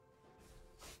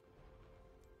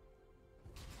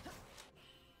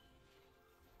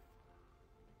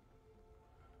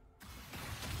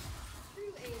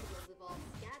 True angels have all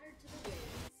scattered to the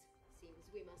winds. Seems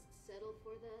we must settle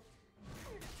for the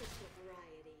artificial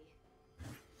variety.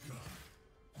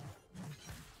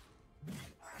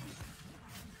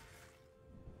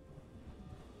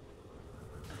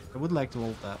 I would like to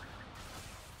ult that.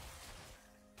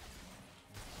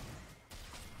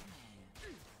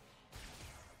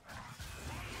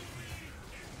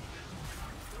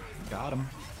 Got him.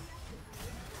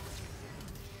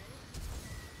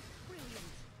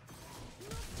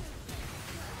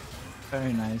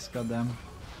 Very nice, goddamn.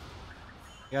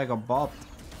 Yeah, I got bopped.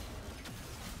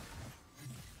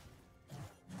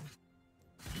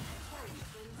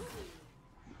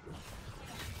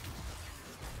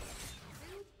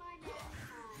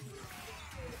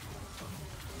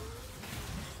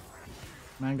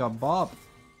 Man got bopped.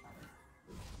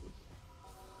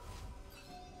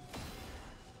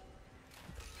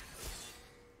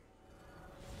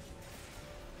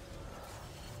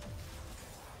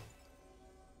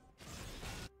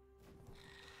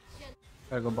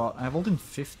 Gotta go bot. I have ult in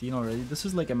 15 already. This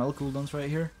is like ML cooldowns right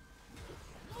here.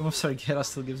 Tomb of Sargeras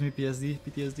still gives me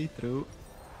PTSD. True.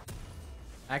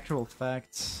 Actual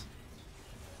facts.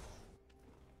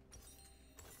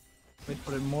 Wait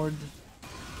for it, Mord.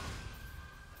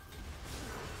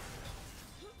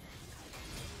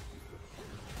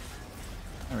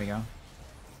 There we go.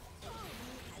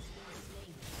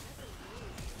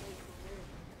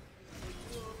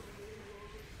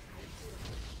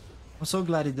 I'm so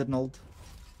glad he didn't ult.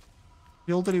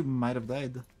 He ulted, he might have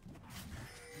died.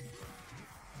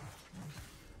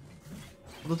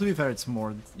 Although to be fair, it's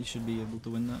Mord. You should be able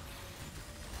to win that.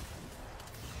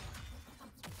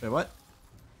 Wait, what?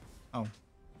 Oh.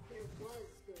 There was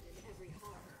good in every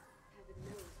heart. Heaven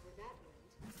knows where that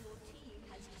went. Your team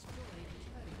has destroyed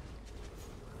a turret.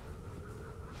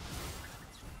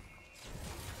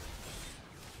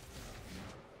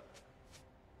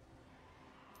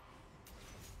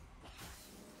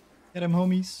 Get him,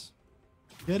 homies.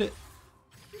 Get it.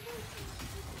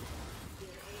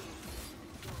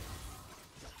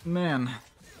 Man.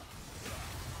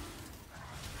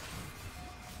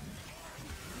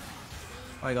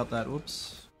 Oh, I got that.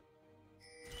 Whoops.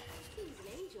 Seems an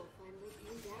angel finally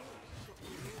came down to shut me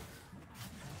down.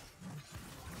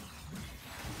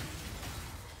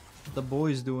 What the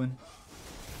boys doing?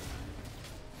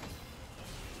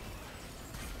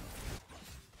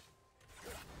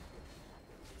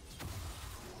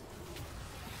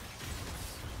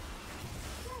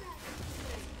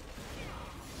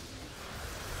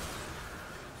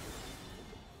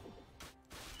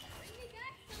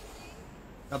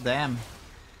 God damn.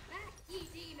 Back, ye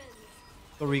demons!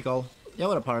 The recall. Yeah,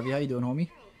 what up, Harvey? How you doing, homie?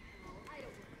 I don't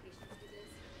have patience for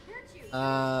this.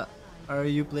 Virtue! Are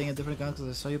you playing a different account? Because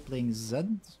I saw you playing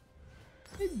Zed.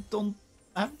 I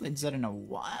haven't played Zed in a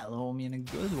while, homie, in a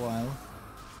good while.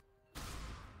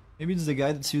 Maybe it's the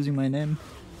guy that's using my name.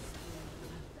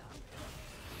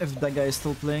 If that guy is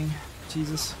still playing.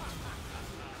 Jesus.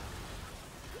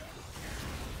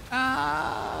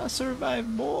 Ah, survive,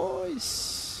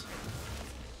 boys.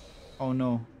 Oh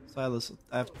no, Silas,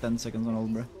 I have 10 seconds on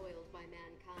ult, bruh. Spoiled by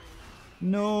mankind.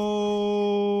 No,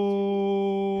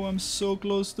 I'm so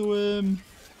close to him.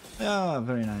 Yeah,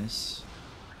 very nice.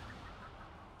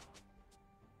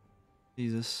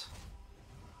 Jesus.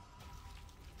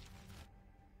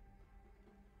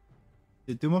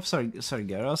 The Tomb of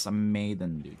Sargeras, a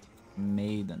maiden, dude.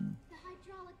 Maiden. The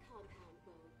hydraulic compound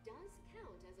bow does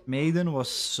count as a Maiden was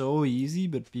so easy,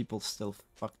 but people still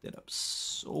fucked it up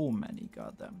so many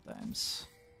goddamn times.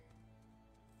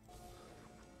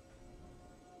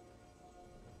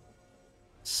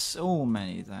 So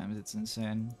many times, it's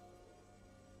insane.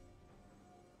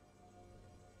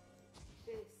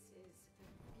 This is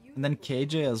a And then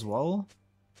beautiful KJ as well.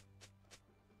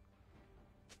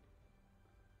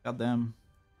 Goddamn.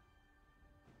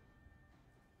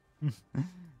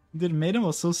 Dude, Maiden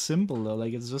was so simple though,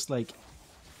 like it's just like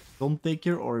Don't take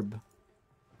your orb.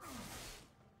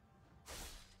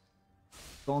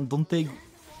 Don't take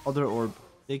other orb.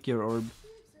 Take your orb.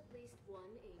 There's at least one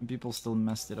angel. And people still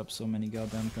messed it up so many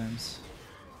goddamn times.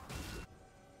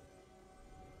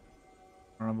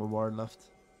 I don't have a ward left.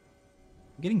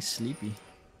 I'm getting sleepy.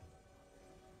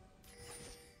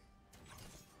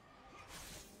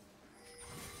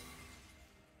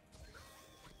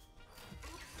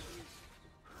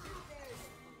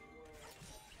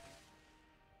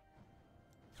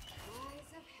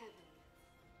 Eyes of heaven.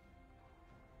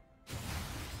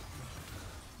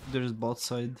 There's bot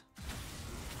side.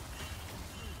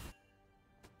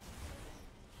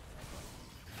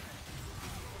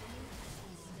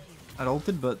 I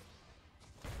ulted, but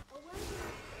A well-marked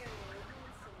arrow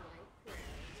and some light prayer.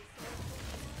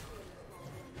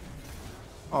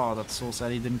 oh, that's so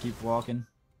sad. He didn't keep walking.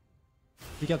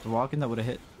 If he kept walking, that would have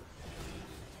hit.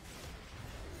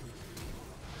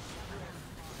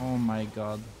 Oh my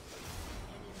god.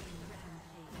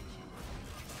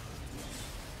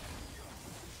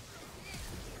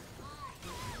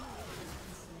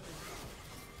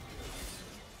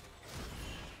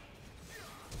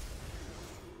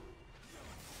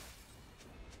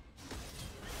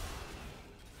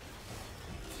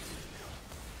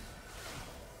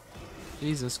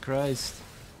 Jesus Christ.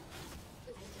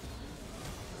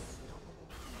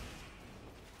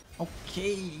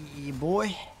 Okay,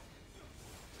 boy.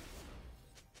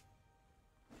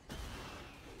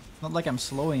 Not like I'm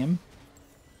slowing him.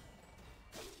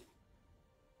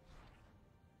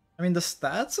 I mean, the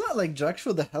stats, like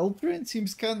Jackshot, the health drain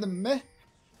seems kinda meh.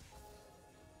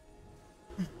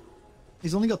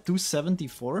 He's only got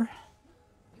 274.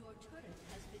 Your turret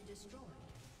has been destroyed.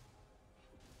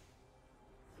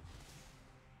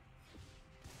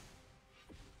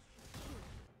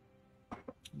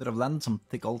 That have landed some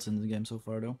thick ults in the game so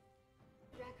far, though.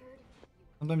 Record.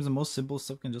 Sometimes the most simple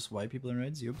stuff can just wipe people in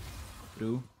raids. Yup.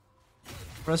 True.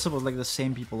 First it was like the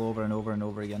same people over and over and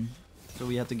over again. So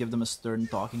we had to give them a stern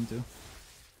talking to.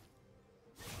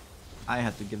 I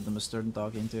had to give them a stern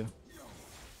talking to.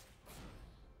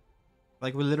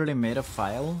 Like we literally made a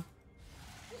file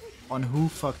on who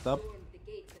fucked up Stormed the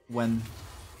gates of when. men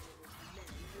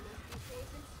who must be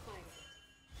saved in spite of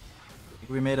it. Like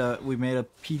we made a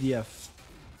PDF.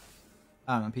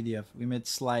 Not PDF. We made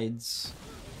slides.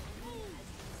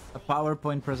 A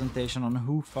PowerPoint presentation on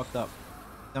who fucked up.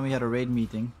 Then we had a raid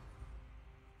meeting.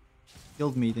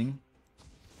 Guild meeting.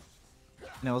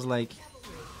 And I was like,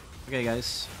 okay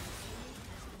guys.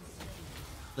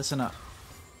 Listen up.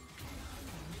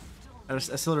 I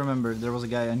still remember there was a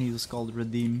guy and he was called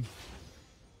Redeem.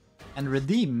 And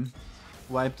Redeem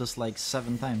wiped us like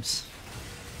 7 times.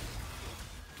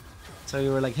 So we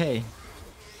were like, hey,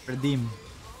 Redeem.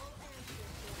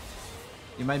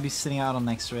 You might be sitting out on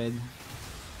next raid.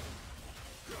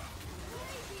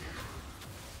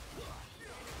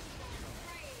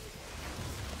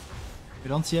 If you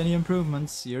don't see any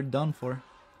improvements, you're done for.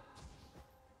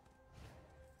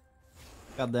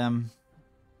 Goddamn.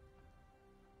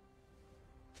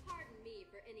 Pardon me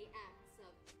for any acts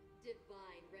of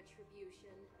divine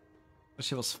retribution. That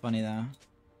shit was funny though.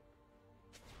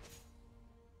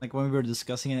 Like when we were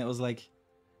discussing it, it was like,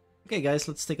 okay guys,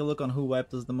 let's take a look on who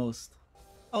wiped us the most.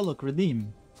 Oh look,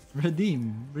 Redeem.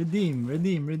 Redeem. Redeem.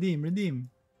 Redeem. Redeem.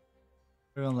 Redeem.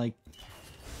 Everyone like...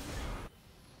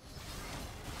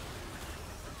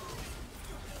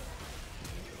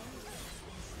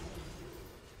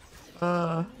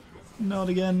 not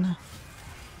again.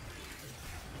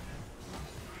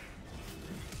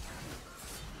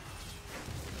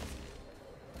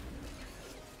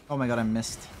 Oh my god, I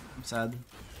missed. I'm sad.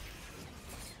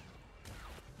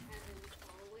 Heaven's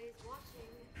always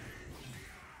watching.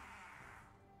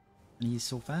 And he's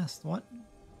so fast. What?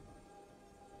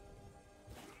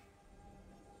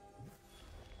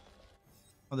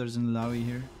 Oh, there's an Lawi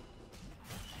here.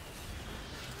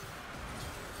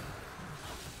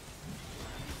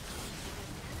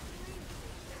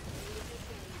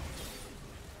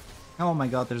 Oh my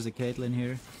god, there's a Caitlyn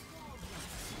here.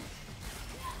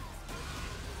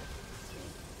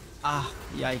 Ah,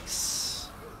 yikes.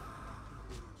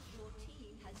 Your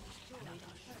team has destroyed a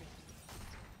turret.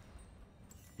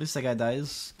 At least that guy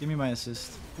dies. Give me my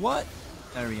assist. What?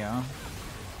 There we go.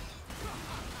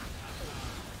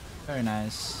 Very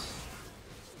nice.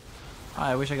 Ah,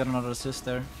 I wish I got another assist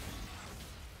there.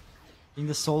 I think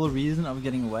the sole reason of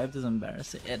getting wiped is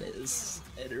embarrassing. It is.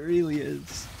 It really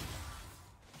is.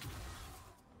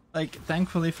 Like,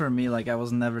 thankfully for me, like, I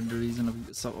was never the reason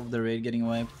of the raid getting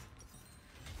wiped.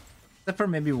 Except for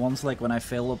maybe once, like, when I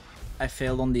failed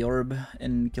on the orb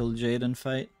in Kill Jaden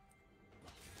fight.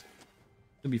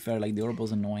 To be fair, like the orb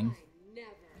was annoying. I never.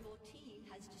 Your team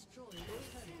has destroyed No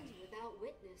sin without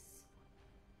witness.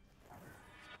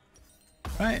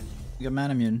 Right, we got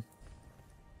mana immune.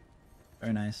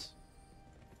 Very nice.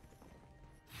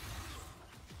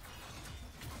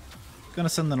 Gonna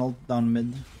send an ult down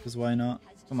mid, because why not?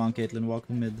 Come on, Caitlyn, walk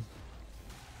in mid.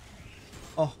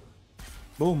 Oh,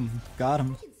 boom, got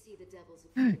him. I can see the devil's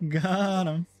appeal. Got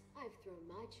him. I've thrown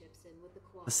my chips in with the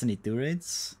quad. Destiny 2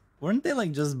 raids? Weren't they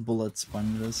like just bullet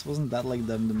sponges? Wasn't that like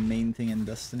the main thing in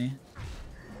Destiny?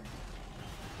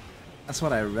 That's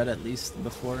what I read at least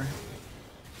before.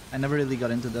 I never really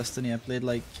got into Destiny. I played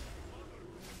like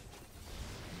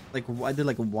I did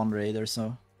like one raid or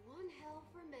so. One hell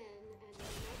for men and another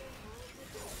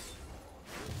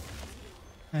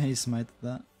hell for He smited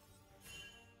that.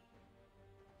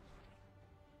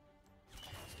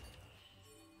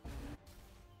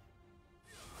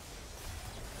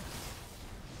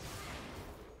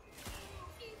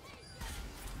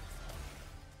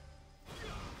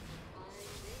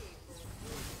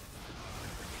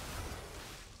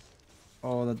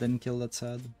 Oh, that didn't kill, that's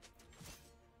sad.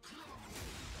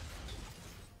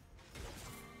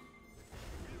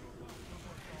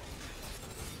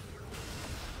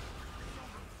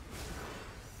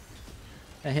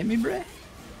 Hey, hit me, bruh.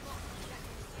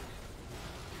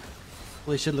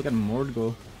 Holy shit, look at Mord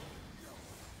go.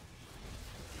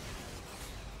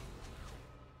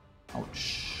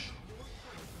 Ouch.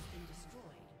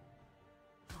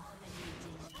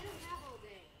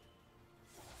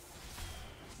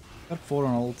 Got 4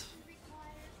 on ult.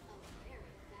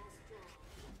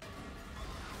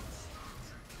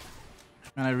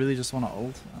 And I really just want to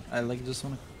ult. I like just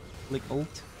want to click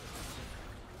ult.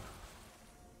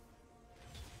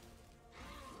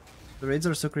 The raids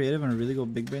are so creative and really go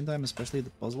big brain time, especially the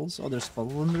puzzles. Oh, there's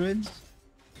puzzles in the raids?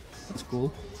 That's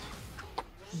cool.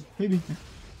 Maybe.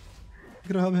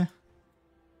 Grabe.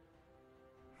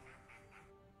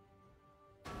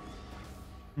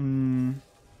 Hmm.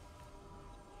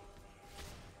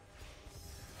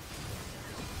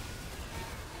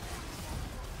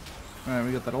 Alright,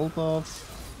 we got that ult off.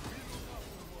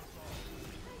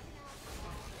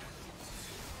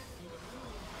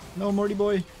 No, Morty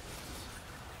boy.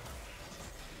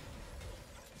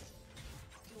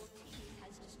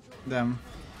 Damn.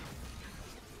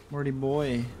 Morty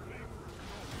boy.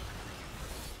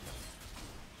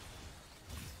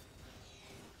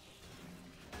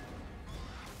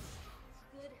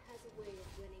 Good has a way of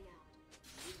winning out,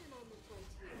 even on the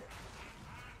frontier.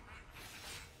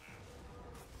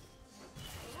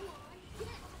 Come on, get!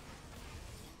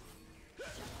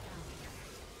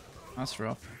 That's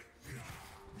rough.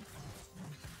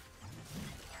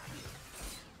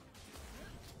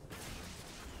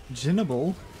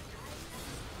 Jinnable?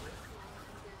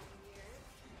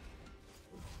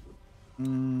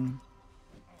 Hmm.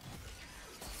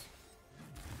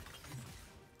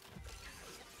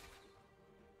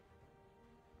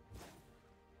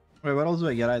 Wait, what else do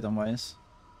I get item wise?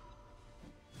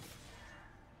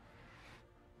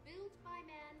 Built by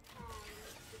mankind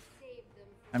to save them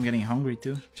from I'm getting hungry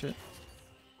too. Shit.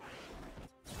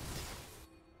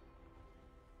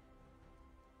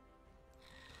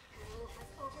 hell has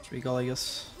overcome. Recall, I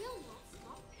guess. Will not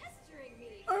stop pestering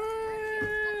me. Let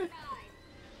ride.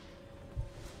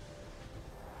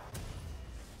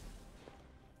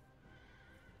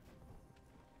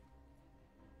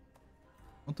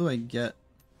 What do I get?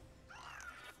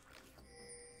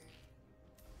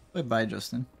 Wait, bye,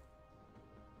 Justin.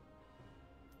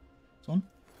 This one?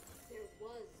 There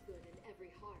was good in every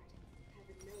heart.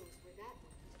 Heaven knows where that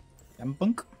went.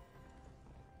 Punk.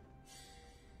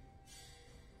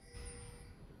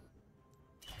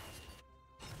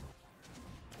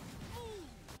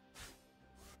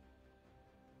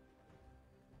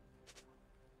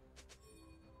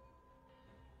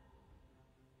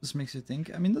 This makes you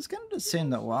think. I mean, that's kind of the same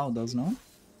that WoW does, no?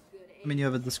 I mean, you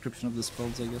have a description of the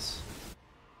spells, I guess.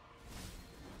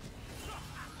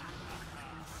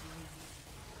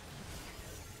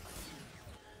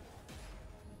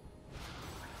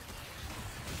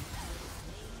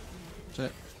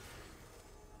 Shit.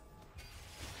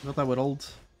 Got that with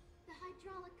ult. The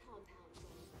hydraulic compound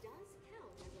one does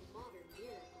count as a modern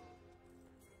miracle.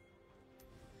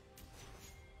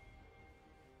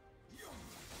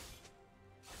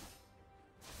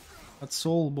 That's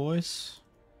soul, boys.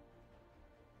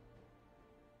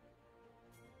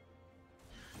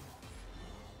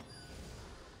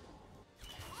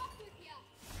 Off with ya!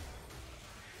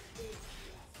 This is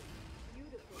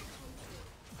beautiful country.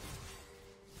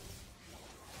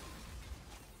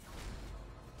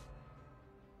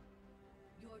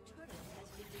 Your turret has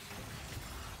been destroyed.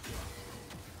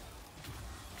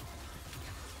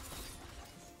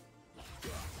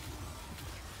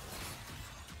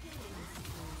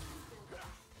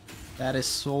 That is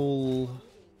soul.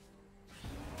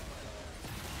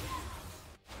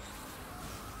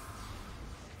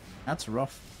 That's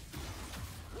rough.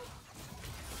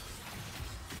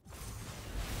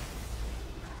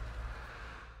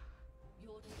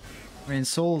 I mean,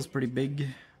 soul is pretty big.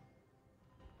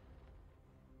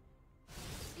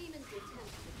 Demons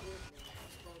attempt to coordinate,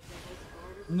 while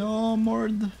devils guard No,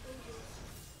 Mord.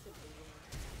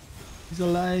 He's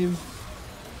alive.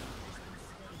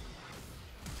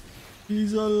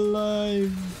 He's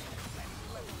alive.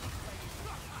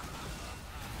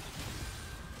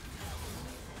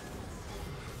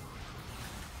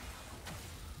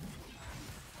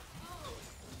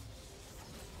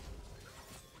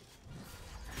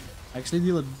 Actually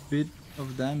deal a bit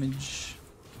of damage.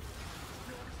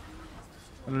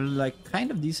 Or like kind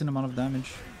of decent amount of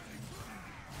damage.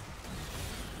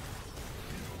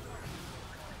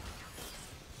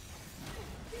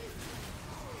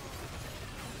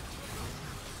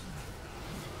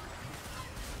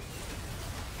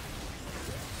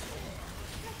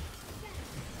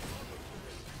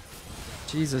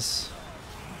 Jesus.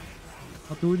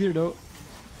 Not too dear though.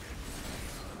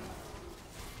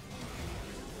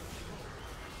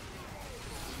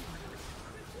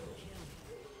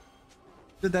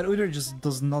 Dude, that Udyr just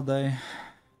does not die.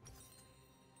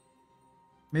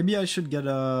 Maybe I should get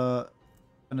a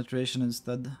penetration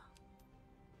instead.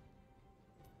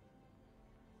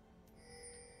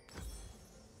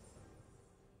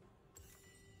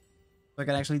 So I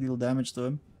can actually deal damage to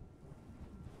him.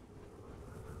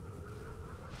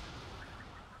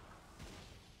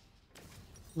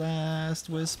 Last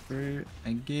whisper,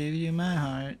 I gave you my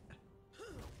heart.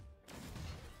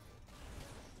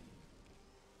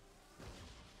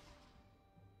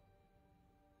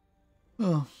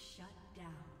 Oh. Shut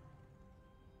down.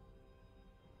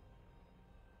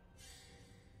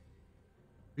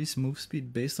 Increase move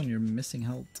speed based on your missing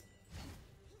health.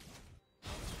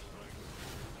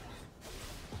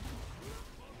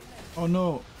 Oh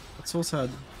no, that's so sad.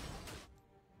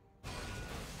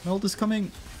 Melt is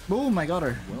coming. Boom, I got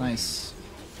her. Nice.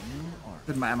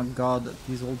 Good man, oh my god,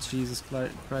 these old Jesus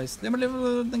Christ.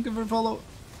 Thank you for follow.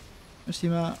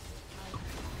 Ashima.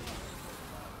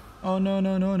 Oh no,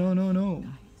 no, no, no, no, no.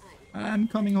 I'm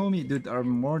coming homie. Dude, our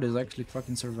Mord is actually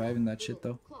fucking surviving that shit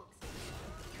though.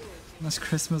 Last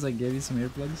Christmas I gave you some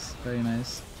earplugs. Very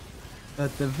nice.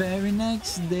 But the very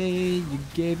next day you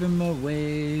gave him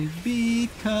away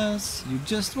because you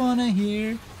just wanna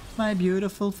hear my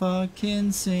beautiful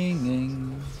fucking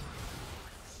singing.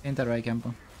 Ain't that right,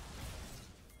 Campo?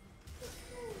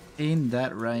 Ain't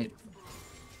that right?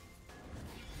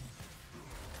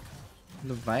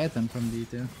 Leviathan from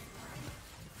D2.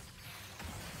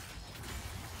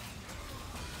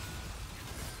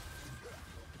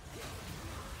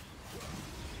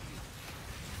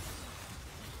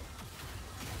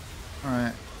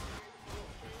 Alright.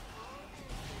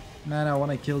 Man, I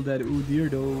wanna kill that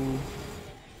Udyr though.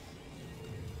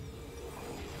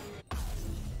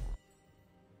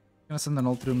 Gonna send an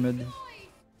ult through mid.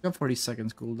 Got 40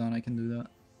 seconds cooldown, I can do that.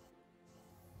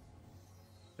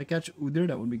 If I catch Udyr,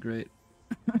 that would be great.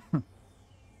 My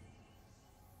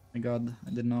god,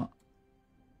 I did not.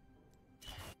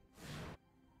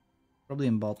 Probably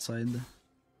in bot side.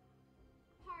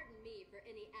 Pardon me for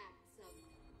any acts of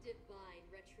divine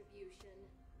retribution.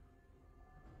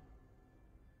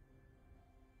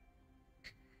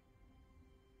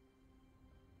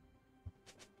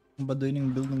 Ang ba doon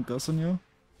yung build ng cousin nyo?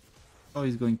 Oh,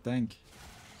 he's going tank.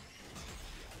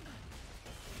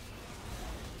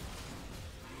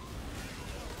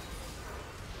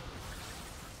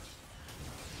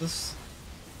 This...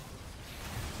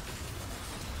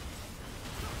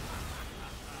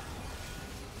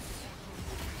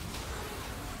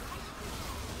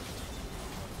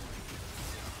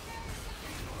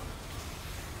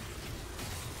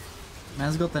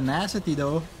 Man's got tenacity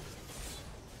though.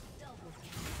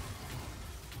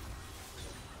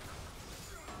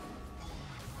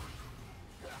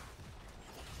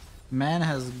 Man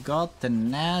has got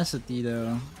tenacity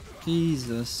though.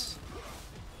 Jesus.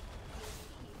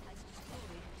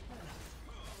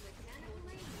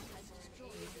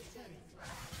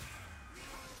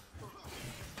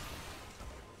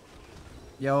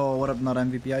 Yo, what up, not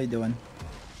MVP? How you doing?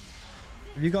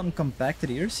 Have you gotten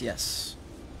compacted ears? Yes.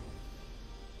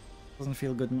 Doesn't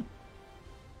feel good.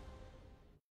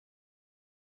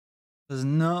 Does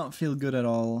not feel good at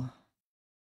all.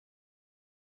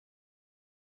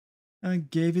 I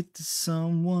gave it to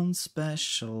someone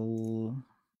special.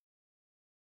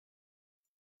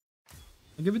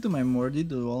 I'll give it to my Morty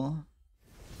duel.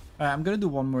 Alright, I'm gonna do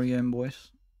one more game,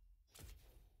 boys.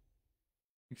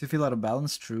 Makes you feel out of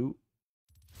balance, true.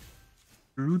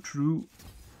 True.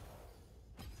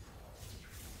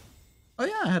 Oh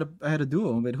yeah, I had a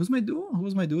duo. Wait, who's my duo? Who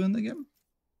was my duo in the game?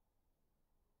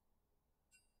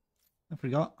 I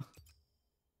forgot.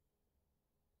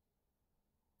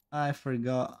 I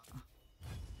forgot.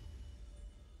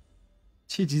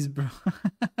 GG's, bro.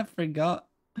 I forgot.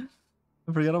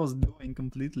 I forgot I was doing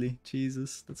completely.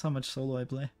 Jesus, that's how much solo I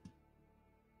play.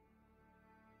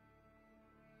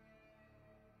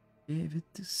 Give it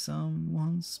to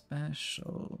someone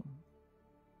special.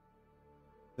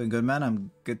 Doing good, man.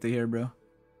 I'm good to hear, bro.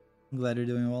 I'm glad you're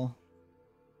doing well.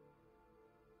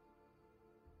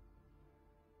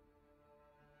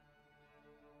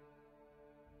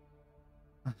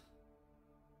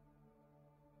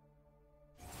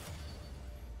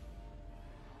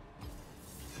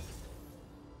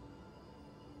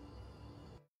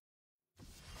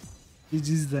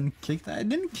 GG's then kicked. I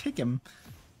didn't kick him.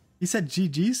 He said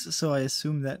GG's, so I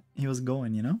assumed that he was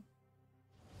going, you know?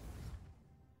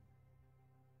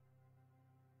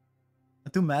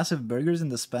 Two massive burgers in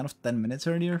the span of 10 minutes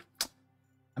earlier.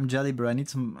 I'm jelly, bro. I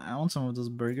want some of those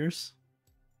burgers.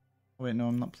 Wait, no,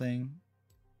 I'm not playing.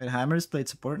 Wait, Hammer's played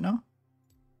support now?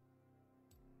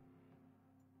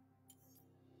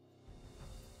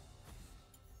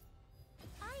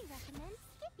 I recommend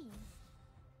skipping.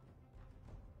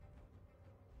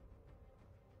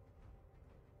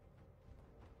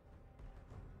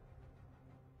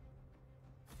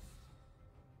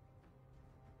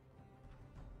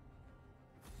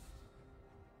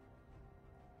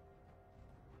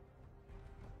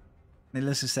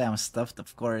 Needless to say, I'm stuffed,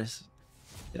 of course.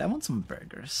 Dude, I want some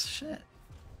burgers. Shit.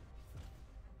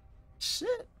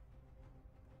 Shit.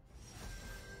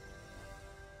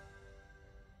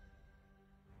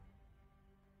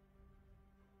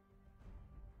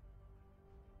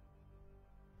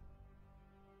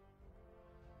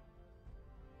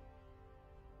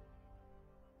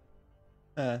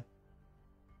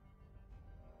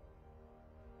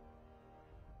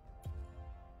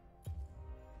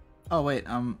 Oh wait,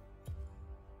 am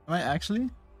I actually?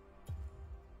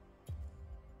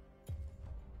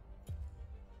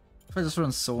 If I just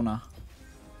run Sona.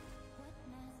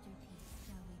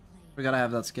 We gotta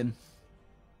have that skin.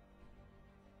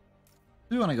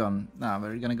 Do we wanna go on? Nah,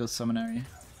 we're gonna go Summonary.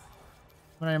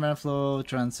 Summonary Mana Flow,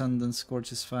 Transcendence,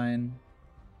 Scorch is fine.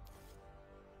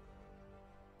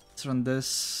 Let's run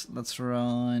this. Let's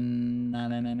run.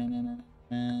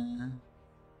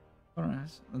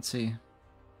 Alright, let's see.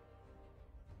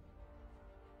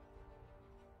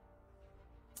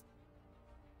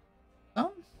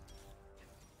 Down?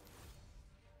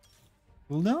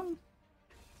 Cooldown?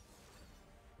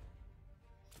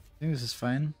 I think this is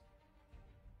fine.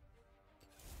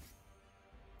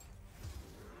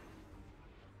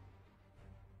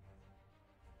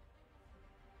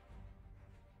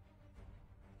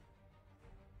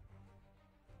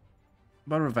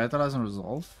 About Revitalize and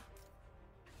Resolve?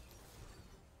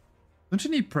 Don't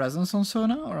you need Presence on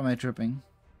Sona, or am I tripping?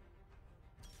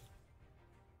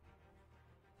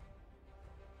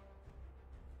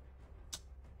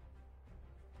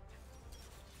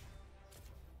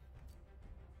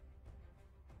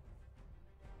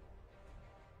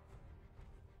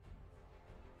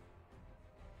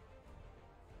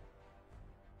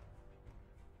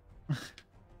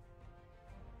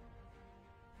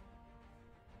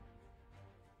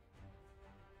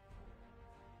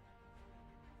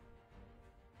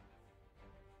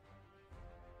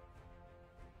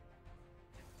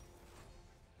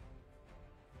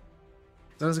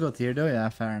 So let's go tier though, yeah,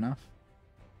 fair enough.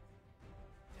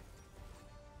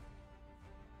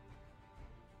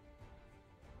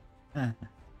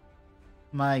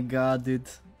 My god, dude.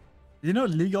 You know,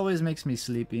 League always makes me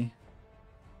sleepy.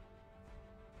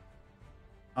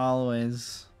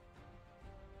 Always.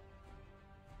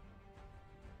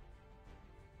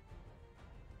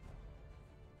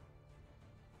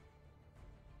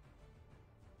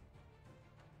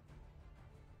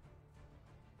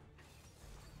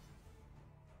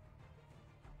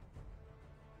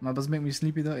 MOBAs make me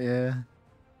sleepy though, yeah.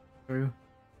 True.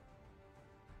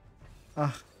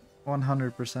 Ah,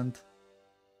 100%.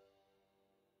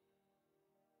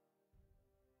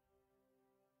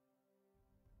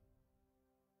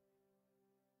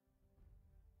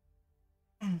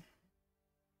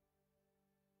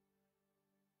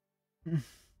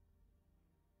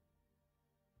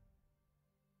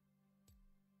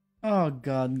 Oh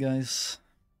god, guys.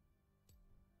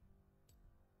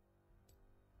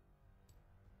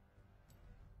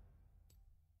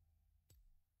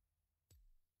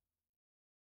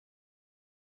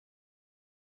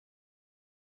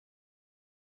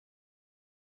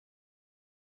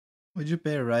 Would you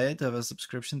pay Riot to have a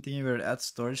subscription thingy where it adds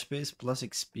storage space plus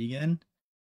XP gain?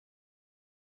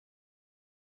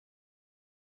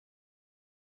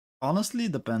 Honestly,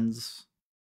 depends.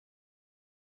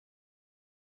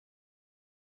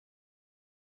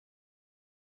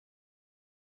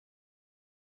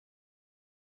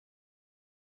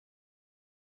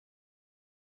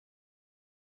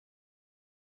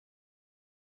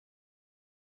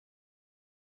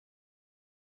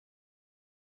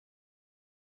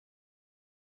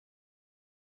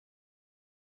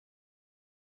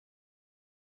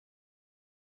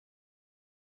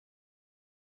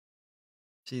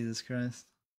 Jesus Christ.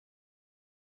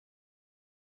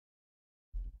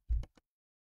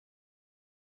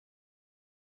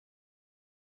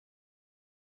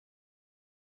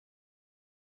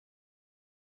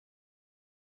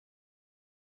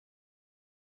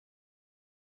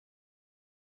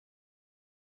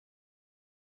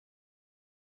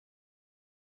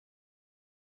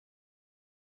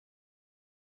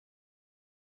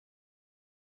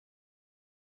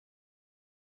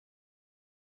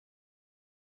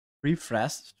 Free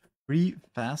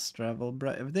fast travel,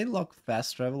 bro. If they lock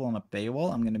fast travel on a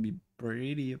paywall, I'm gonna be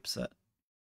pretty upset.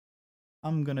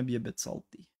 I'm gonna be a bit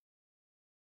salty.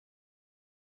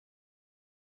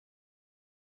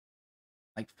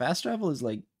 Like fast travel is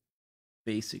like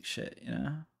basic shit, you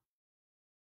know?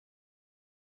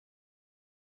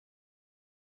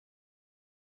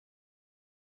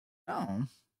 Oh.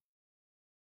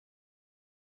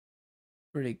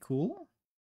 Pretty cool.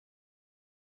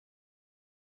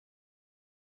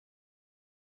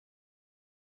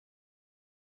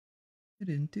 This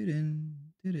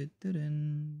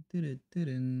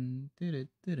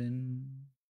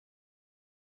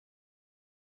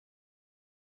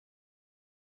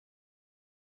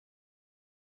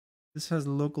has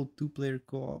local 2-player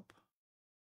co-op.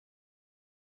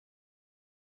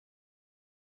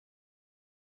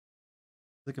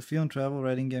 Like a fee on travel,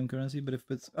 writing game currency, but if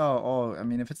it's I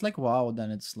mean if it's like WoW,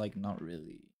 then it's like not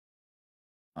really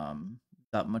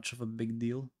that much of a big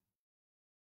deal.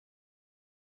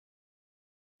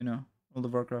 You know, World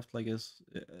of Warcraft, like is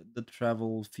the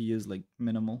travel fee is like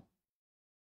minimal.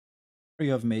 Or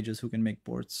you have mages who can make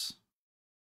ports,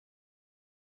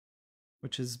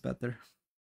 which is better.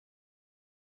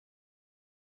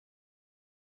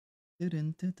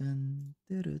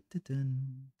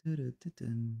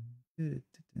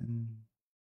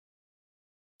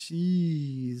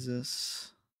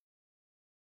 Jesus.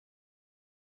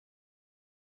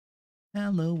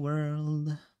 Hello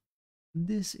world.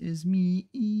 This is me.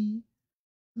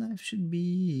 Life should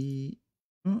be.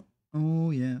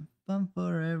 Oh yeah, fun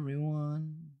for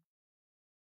everyone.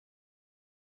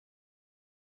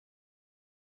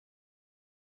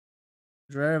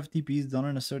 Rare if TP is done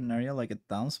in a certain area, like a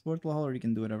town portal hall, or you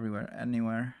can do it everywhere,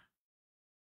 anywhere.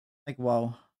 Like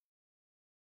WoW,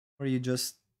 where you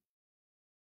just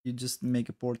make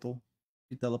a portal,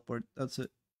 you teleport. That's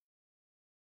it.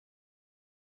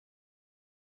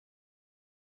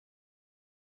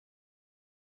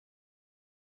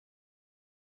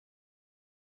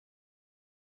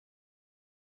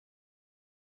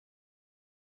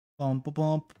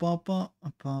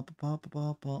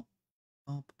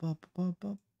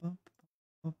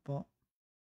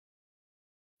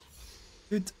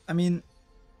 Dude, I mean,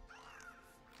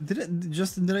 did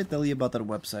I tell you about that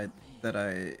website that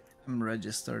I am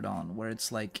registered on, where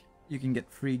it's like you can get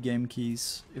free game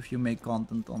keys if you make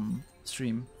content on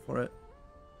stream for it?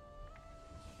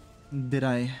 Did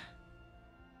I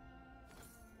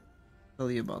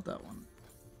tell you about that one?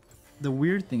 The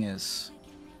weird thing is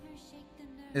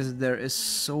there is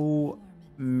so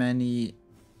many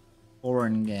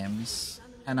foreign games,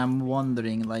 and I'm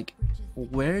wondering like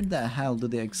where the hell do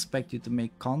they expect you to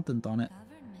make content on it?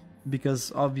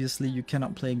 Because obviously you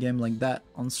cannot play a game like that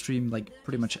on stream like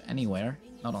pretty much anywhere.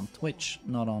 Not on Twitch,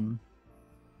 not on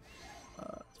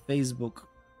Facebook,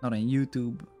 not on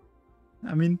YouTube.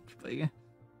 I mean,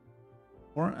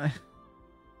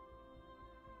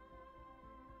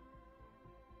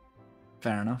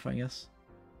 fair enough, I guess.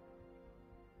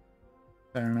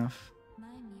 Fair enough.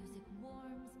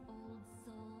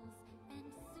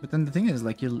 But then the thing is,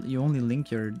 like, you only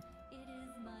link your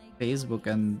Facebook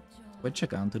and Twitch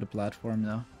account to the platform,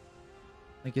 though.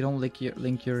 Like, you don't link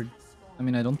your. I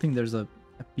mean, I don't think there's a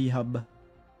P-Hub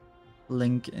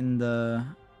link in the.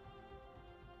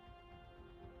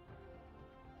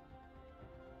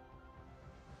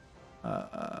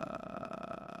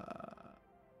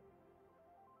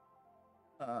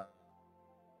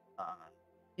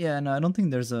 Yeah, no, I don't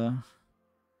think there's a.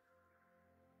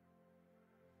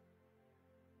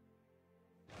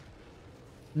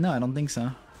 No, I don't think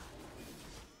so.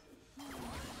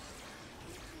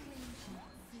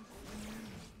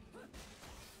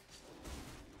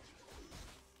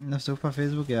 Nefse på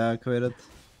Facebook? Ja, ik weet het.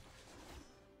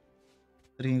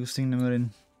 Er geen goesting meer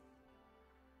in.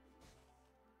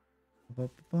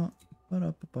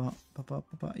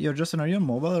 Yo, Justin, are you on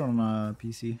mobile or on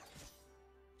PC? The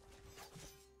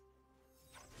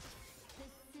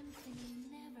symphony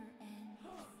never ends.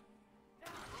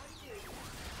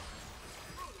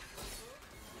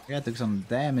 Yeah, I took some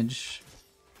damage.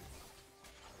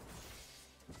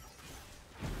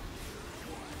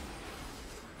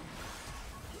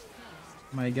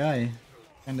 My guy,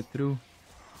 kinda threw.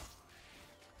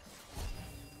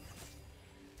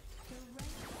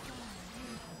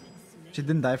 She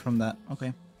didn't die from that.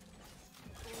 Okay.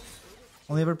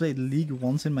 Only ever played League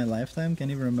once in my lifetime. Can't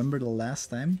even remember the last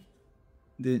time.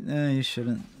 You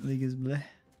shouldn't. League is bleh.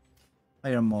 Oh,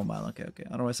 you're mobile. Okay, okay.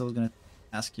 Otherwise, I was gonna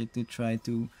ask you to try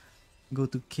to go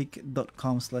to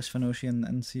kick.com/Fenoshi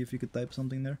and see if you could type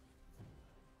something there.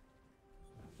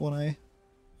 One eye.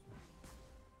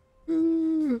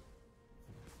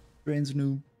 Brain's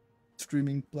new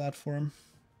streaming platform.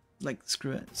 Like,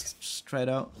 screw it. Just try it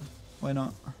out. Why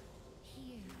not?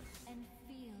 Hear and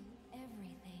feel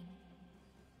everything.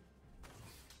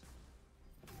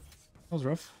 That was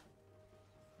rough.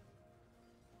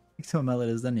 So Mallet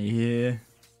is done here.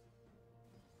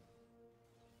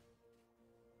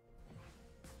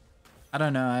 I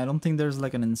don't know. I don't think there's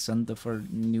like an incentive for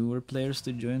newer players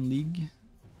to join League.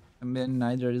 I mean,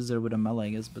 neither is there with ML,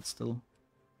 I guess, but still.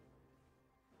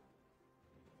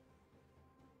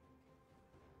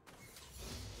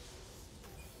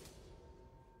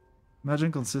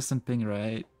 Imagine consistent ping,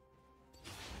 right?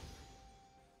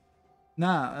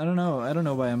 Nah, I don't know. I don't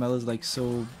know why ML is like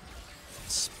so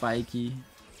spiky.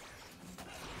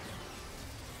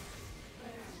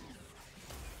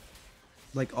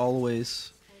 Like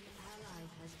always.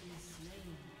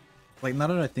 Like now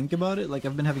that I think about it, like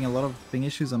I've been having a lot of ping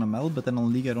issues on ML, but then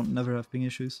on League I don't never have ping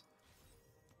issues.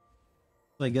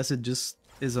 So I guess it just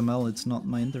is ML, it's not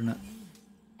my internet.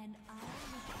 And I look out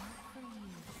for you.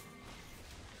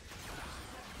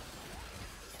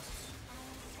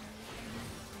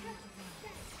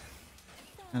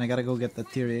 And I gotta go get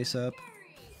that tier ASAP.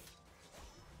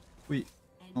 Wait,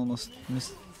 almost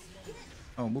missed.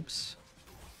 Oh, whoops.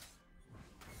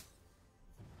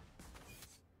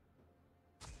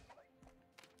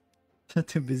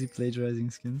 Too busy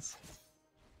plagiarizing skins.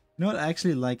 You know what? I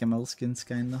actually like ML skins,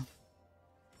 kinda.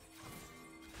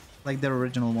 Like the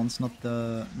original ones, not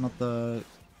the other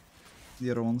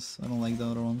ones. I don't like the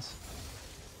other ones.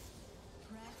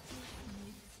 Practice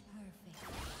makes perfect.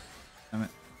 Damn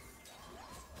it.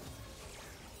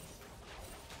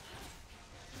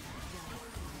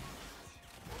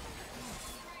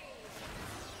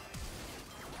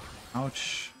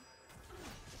 Ouch.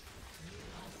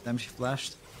 Damn, she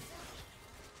flashed.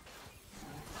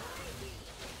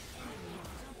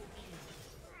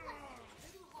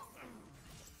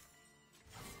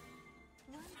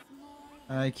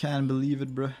 I can't believe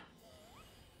it, bruh.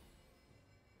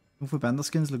 Kung Fu Panda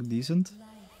skins look decent.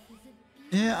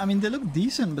 Yeah, I mean, they look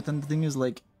decent, but then the thing is,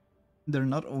 like, they're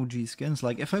not OG skins.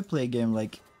 Like, if I play a game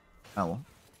like L,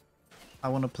 I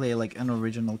want to play, like, an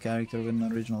original character with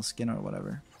an original skin or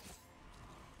whatever.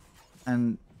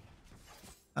 And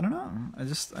I don't know.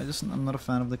 I'm not a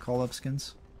fan of the call-up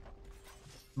skins.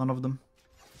 None of them.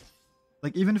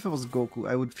 Like, even if it was Goku,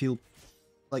 I would feel...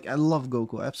 Like, I love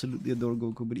Goku, I absolutely adore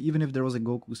Goku, but even if there was a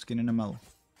Goku skin in ML,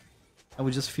 I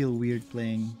would just feel weird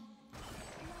playing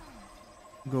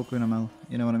Goku in ML,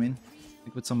 you know what I mean?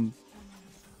 Like with some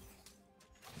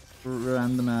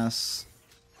random ass...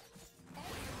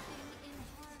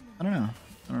 I don't know,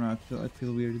 I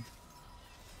feel weird.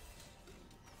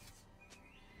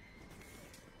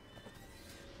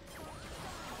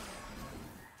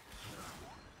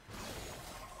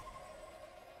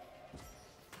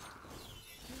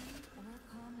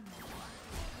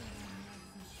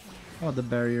 Oh, the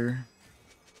barrier.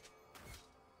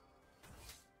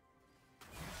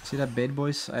 See that bait,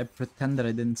 boys? I pretend that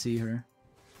I didn't see her.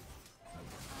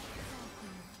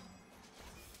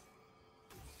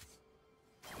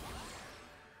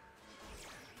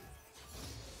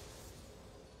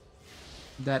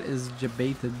 That is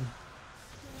jebaited.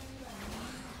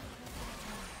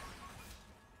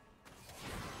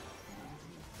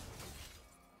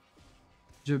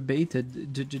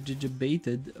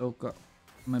 Jebaited. Oh god.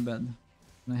 My bad.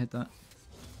 I hit that.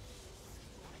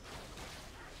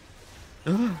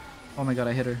 Oh my god,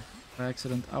 I hit her by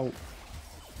accident. Ow. Oh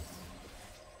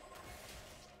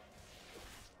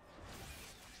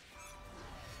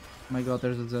my god,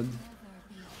 there's a Zed.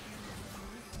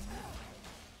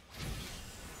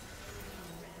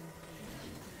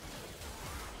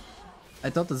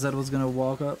 I thought the Zed was gonna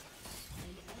walk up.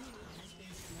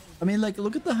 I mean, like,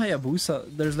 look at the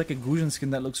Hayabusa. There's like a Gusion skin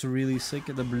that looks really sick,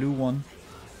 the blue one.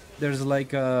 There's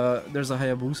like there's a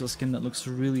Hayabusa skin that looks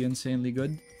really insanely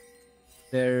good.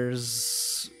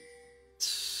 There's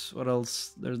what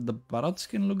else? There's the Barat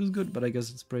skin looks good, but I guess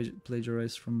it's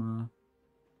plagiarized from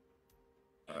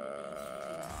Guide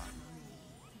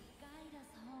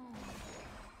us home.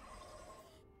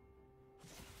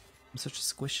 I'm such a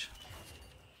squish.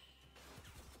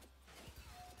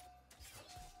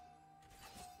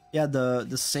 Yeah,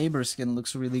 the Saber skin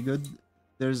looks really good.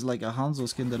 There's like a Hanzo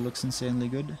skin that looks insanely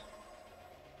good.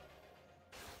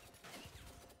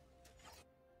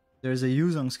 There's a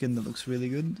Yuzong skin that looks really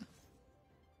good.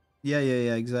 Yeah,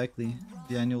 exactly.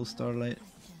 The annual Starlight.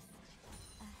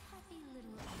 A happy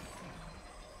little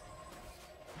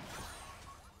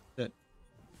Shit.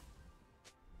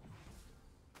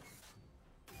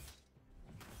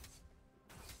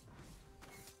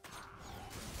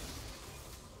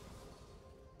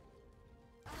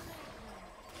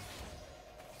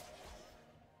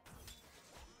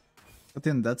 But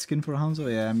then that skin for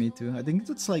Hanzo? Yeah, me too. I think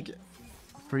that's like a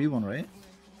free one, right?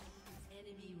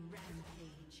 Enemy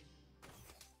rampage.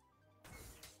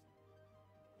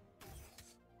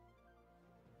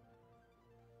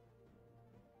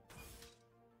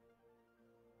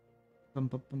 Pum,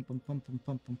 pum, pum, pum, pum, pum,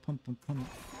 pum, pum, pum, pum, pum.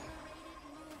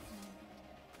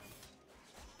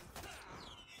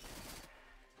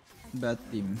 Bad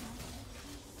team.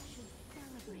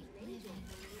 celebrate living.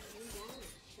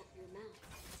 Shut your mouth.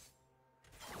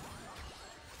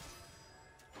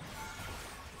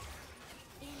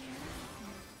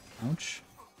 Ouch.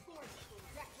 Force for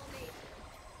reclamation.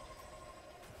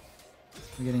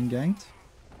 I'm getting ganked.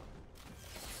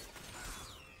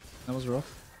 That was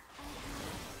rough.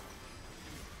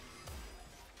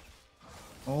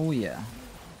 Oh yeah.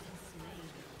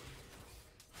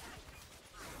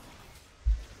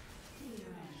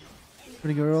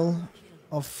 Pretty girl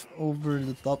of over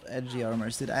the top edgy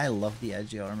armors. Dude, I love the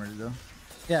edgy armor though.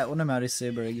 Yeah, Unamari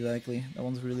Saber, exactly. That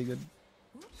one's really good.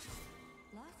 Lost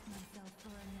myself for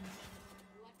a minute.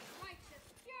 What righteous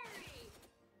fury!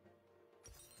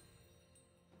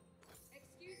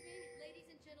 Excuse me, ladies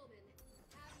and gentlemen.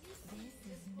 Have you seen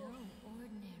This is no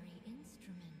ordinary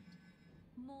instrument.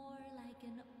 More like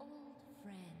an old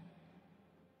friend.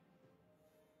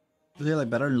 Do they like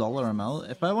better LoL or ML?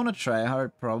 If I want to try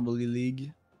hard, probably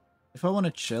League. If I want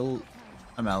to chill,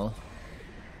 ML.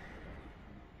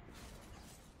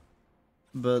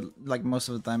 But like most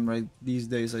of the time, right, these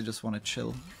days I just want to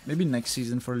chill. Maybe next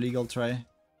season for League I'll try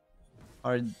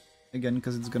hard again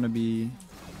because it's gonna be...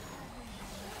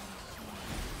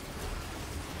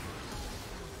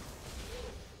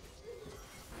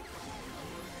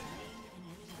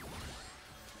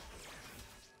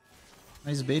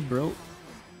 Nice bait, bro.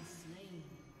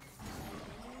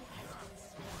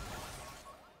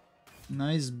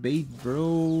 Nice bait,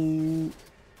 bro.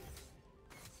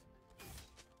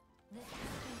 The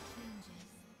history changes,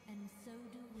 and so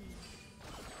do we.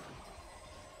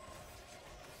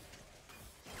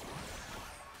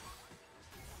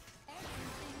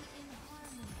 Everything in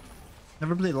harmony.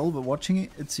 Never played LoL, but watching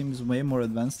it, it seems way more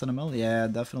advanced than ML. Yeah,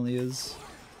 it definitely is.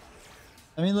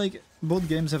 I mean, like, both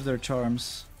games have their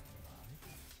charms.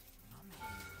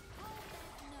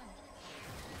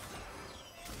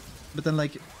 But then,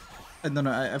 like, I don't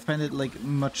know, I find it, like,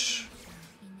 much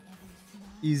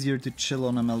easier to chill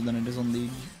on ML than it is on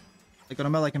League. Like, on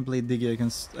ML I can play Diggy,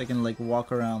 I can, like,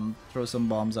 walk around, throw some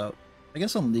bombs out. I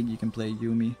guess on League you can play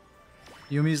Yuumi.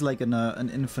 Yuumi's like an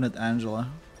infinite Angela.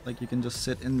 Like, you can just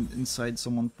sit inside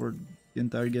someone for the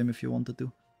entire game if you wanted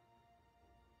to.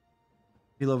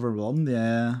 Feel overwhelmed?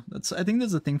 Yeah. I think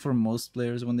that's the thing for most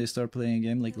players when they start playing a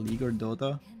game like League or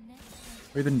Dota.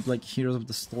 Or even like Heroes of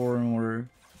the Storm or...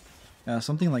 yeah,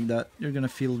 something like that. You're gonna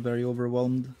feel very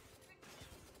overwhelmed.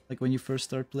 Like when you first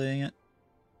start playing it.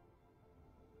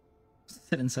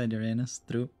 Sit inside Uranus,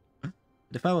 true. But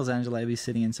if I was Angela, I'd be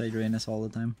sitting inside Uranus all the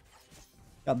time.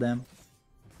 Goddamn.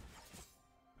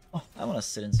 Oh, I wanna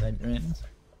sit inside Uranus.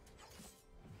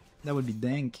 That would be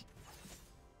dank.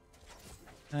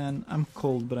 And I'm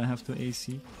cold, but I have to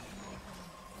AC.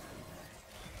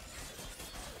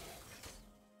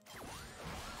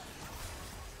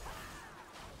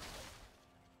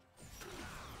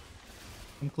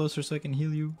 Come closer so I can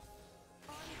heal you.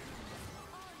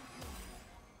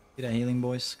 Get a healing,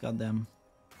 boys. Goddamn.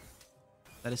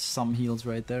 That is some heals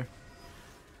right there.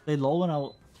 Played LoL when I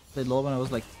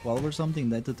was like 12 or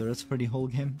something. Died to turrets for the whole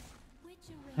game. Which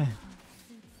arrangement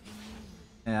suits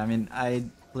you? Yeah, I mean, I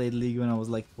played League when I was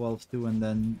like 12 too, and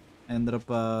then ended up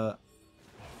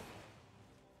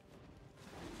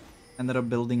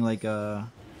building like a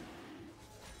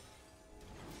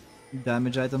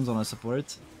damage items on a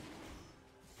support.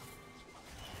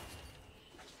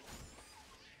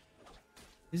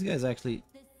 These guys actually...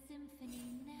 The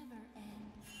symphony never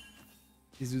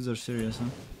ends. These dudes are serious, huh?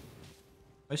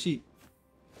 What's she...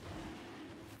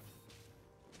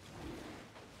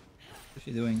 What's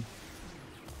she doing?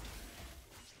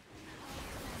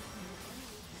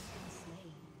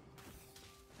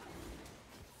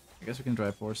 I guess we can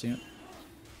try forcing it.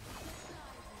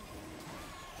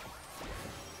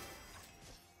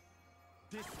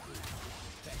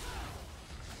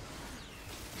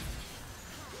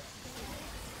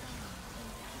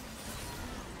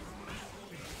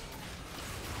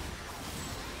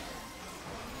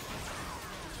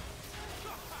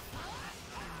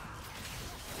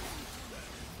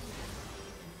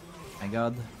 My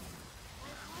god.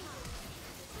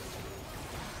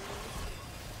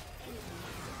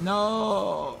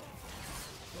 No!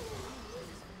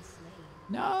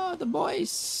 No, the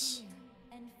boys!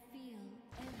 And feel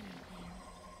everything.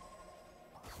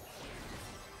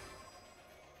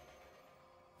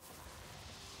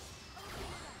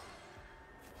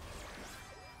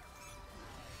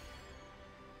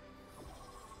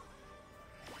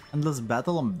 Endless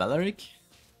battle on Beleric?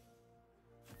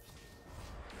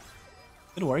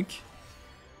 Could work.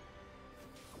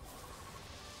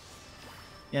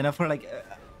 Yeah, no, for like...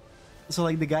 so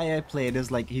like the guy I played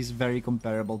is like, he's very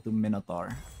comparable to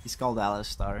Minotaur. He's called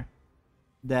Alistar.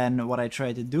 Then what I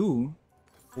tried to do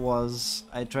was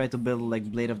I tried to build like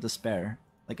Blade of Despair.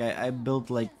 Like I built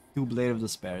like 2 Blade of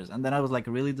Despairs, and then I was like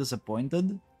really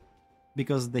disappointed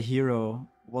because the hero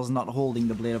was not holding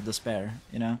the Blade of Despair,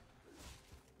 you know?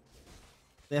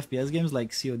 The FPS games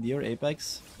like COD or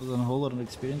Apex was on a whole lot of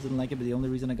experience, didn't like it, but the only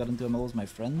reason I got into ML was my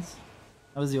friends.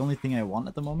 That was the only thing I want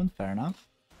at the moment, fair enough.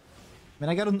 I mean,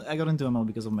 I got into ML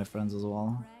because of my friends as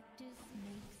well. Practice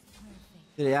makes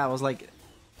perfect. Yeah, I was like,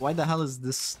 why the hell is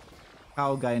this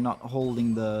cow guy not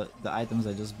holding the items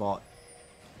I just bought?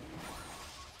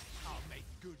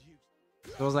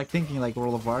 So I was like thinking like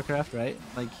World of Warcraft, right?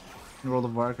 Like in World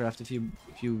of Warcraft, if you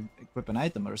equip an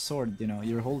item or a sword, you know,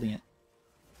 you're holding it.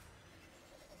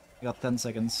 You got 10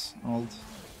 seconds hold.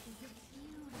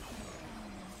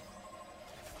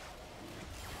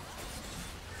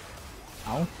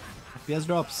 Ow. FPS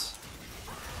drops.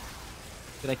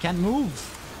 But I can't move.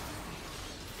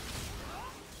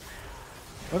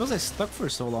 Why was I stuck for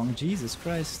so long? Jesus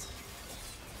Christ.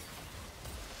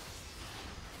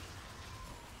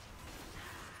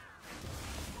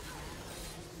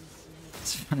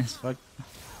 It's fun as fuck.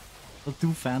 The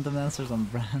 2 Phantom Dancers on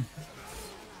brand.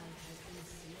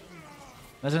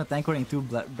 Imagine a tank wearing 2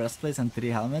 breastplates and 3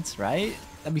 helmets, right?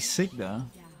 That'd be sick though.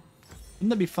 Wouldn't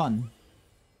that be fun?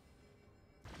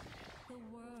 The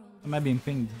world. Am I being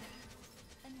pinged?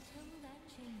 Until that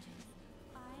changes,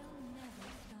 I'll never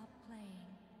stop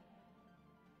playing.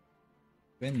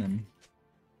 Win then.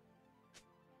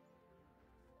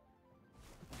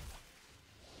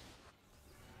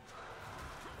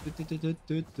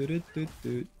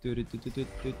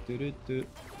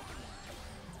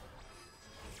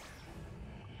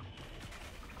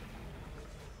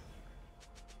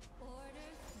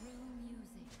 Order through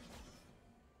music.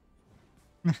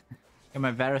 Yeah,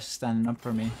 my Varus standing up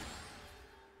for me.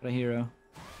 What a hero.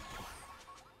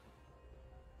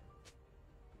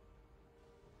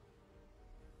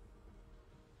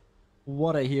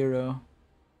 What a hero.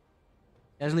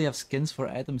 You actually have skins for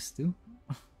items too?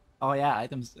 Oh yeah,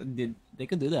 items. They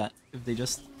could do that if they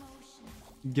just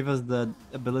give us the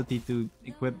ability to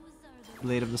equip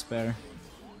Blade of Despair.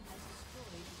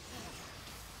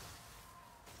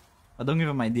 Don't give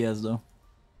them ideas though.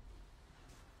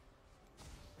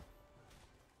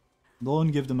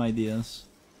 Don't give them ideas.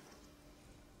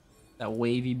 That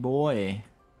wavy boy.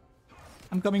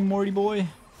 I'm coming, Morty boy.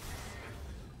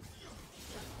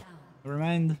 Never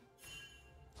mind.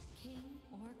 King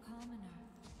or commoner,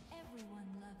 everyone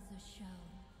loves a show.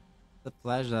 That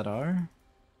flash that R.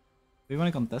 Do we want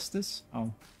to contest this?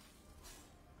 Oh.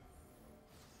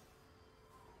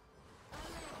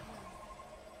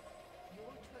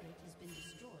 Your turret has been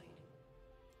destroyed.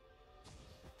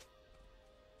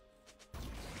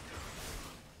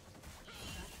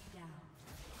 Shut down.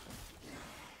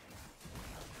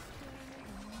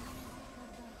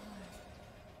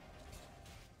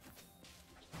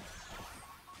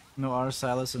 No R,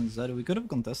 Silas, and Zed. We could have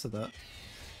contested that.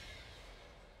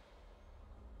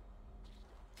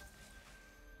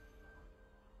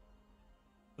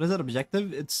 What is that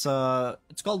objective? It's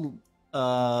called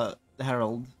the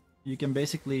Herald. You can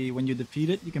basically, when you defeat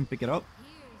it, you can pick it up.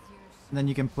 And then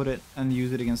you can put it and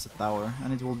use it against the tower.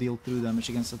 And it will deal 2 damage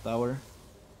against the tower.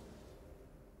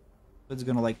 So it's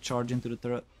gonna like charge into the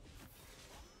turret.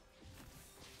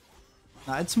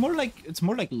 It's more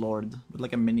like Lord, but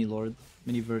like a mini Lord,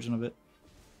 mini version of it.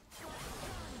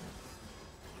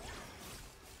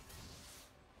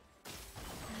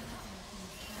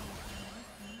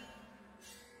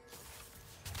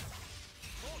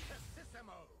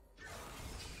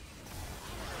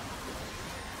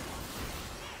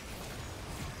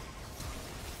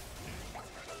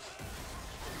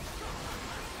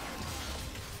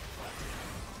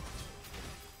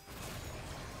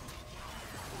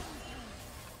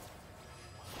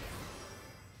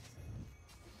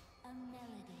 A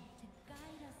melody to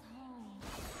guide us home.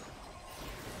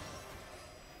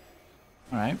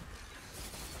 All right,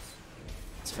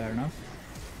 it's fair enough.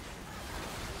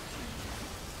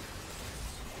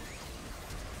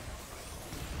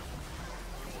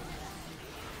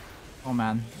 Oh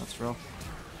man, that's rough.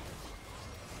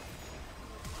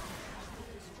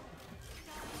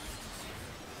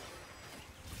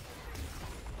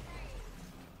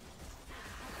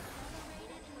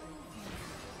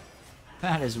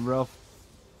 That is rough.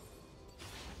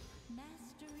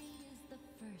 Mastery is the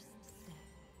first step.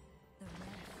 The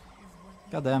rest is what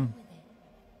you Goddamn. do with it.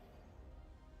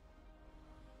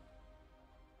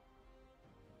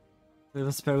 We have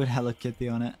a spare with Hello Kitty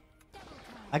on it.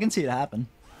 I can see it happen.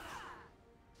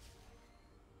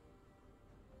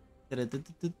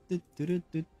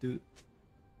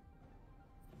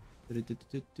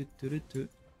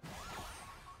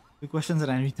 Two questions that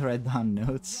I need to write down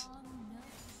notes.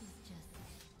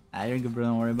 Ah, you're good, bro.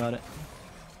 Don't worry about it.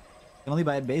 You can only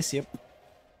buy a base, yep.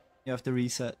 You have to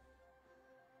reset.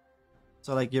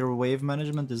 So, like, your wave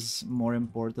management is more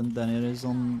important than it is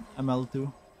on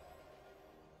ML2.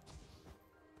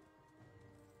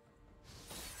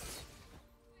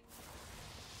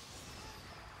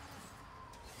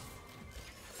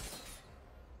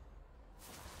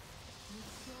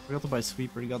 Forgot to buy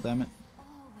sweeper, goddammit.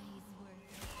 Always worth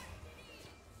it.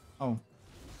 Oh.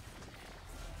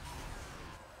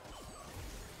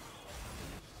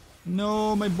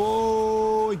 No, my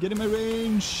boy! Get in my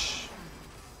range!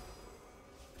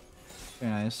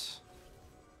 Very nice.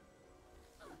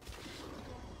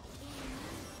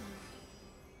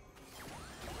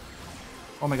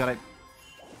 Oh my god,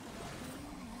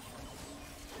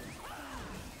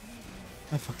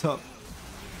 I fucked up.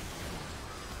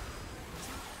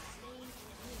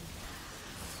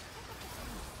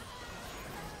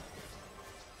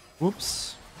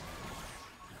 Whoops.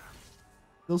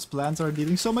 Those plants are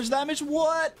dealing so much damage.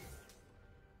 What?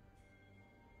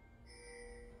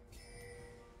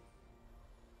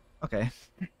 Okay.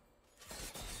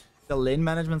 The lane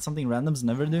management something randoms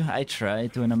never do. I try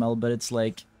to in ML, but it's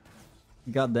like,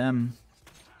 goddamn.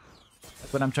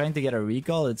 Like when I'm trying to get a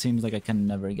recall, it seems like I can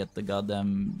never get the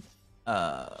goddamn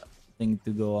thing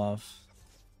to go off.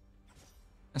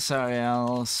 Sorry,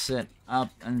 I'll sit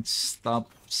up and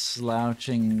stop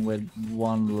slouching with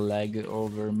one leg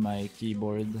over my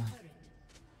keyboard.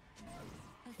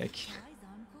 Heck.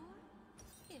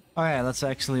 Okay, let's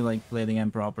actually like play the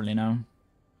game properly now.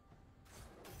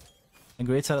 A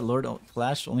great set at Lord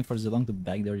Flash only for Zilong to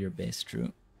backdoor your base,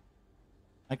 true.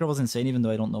 Micro was insane even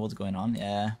though I don't know what's going on.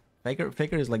 Yeah.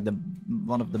 Faker is like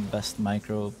one of the best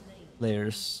micro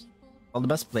players. Well, the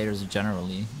best players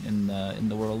generally in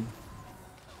the world.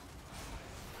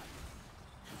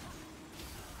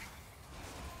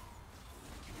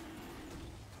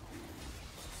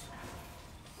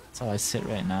 That's how I sit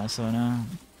right now, so now,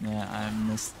 yeah, I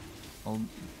missed all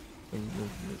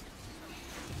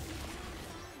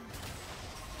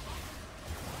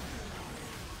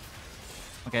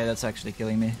Okay, that's actually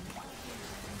killing me.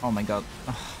 Oh my god.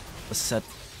 Ugh, the set.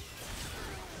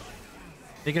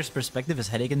 Faker's perspective is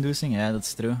headache inducing, yeah,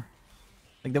 that's true.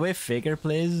 Like the way Faker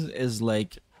plays is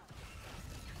like,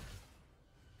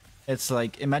 it's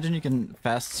like, imagine you can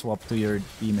fast swap to your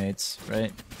teammates,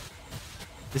 right?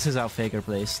 This is how Faker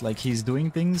plays. Like he's doing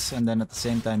things and then at the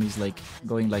same time he's like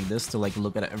going like this to like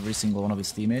look at every single one of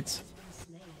his teammates.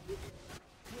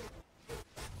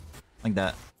 Like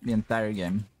that, the entire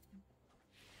game.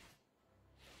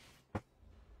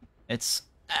 It's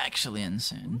actually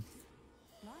insane.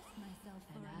 Lost myself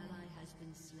An for a ally moment. has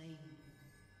been slain.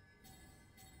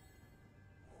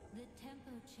 The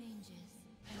tempo changes,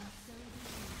 and so do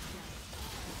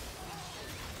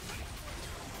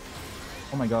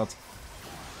Oh my god.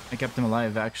 I kept him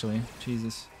alive actually.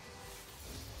 Jesus.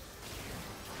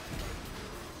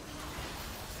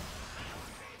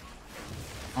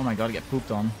 Oh my god, get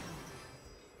pooped on.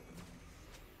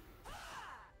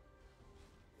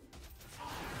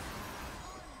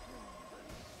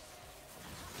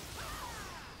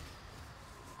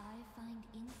 I find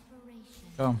inspiration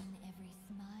Oh. in every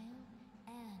smile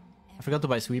and I forgot to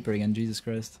buy sweeper again, Jesus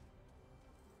Christ.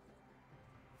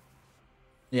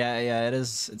 Yeah, it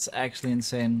is. It's actually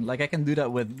insane. Like I can do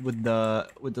that with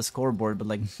the scoreboard, but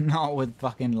like not with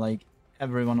fucking like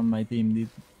everyone on my team, dude.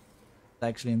 It's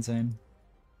actually insane.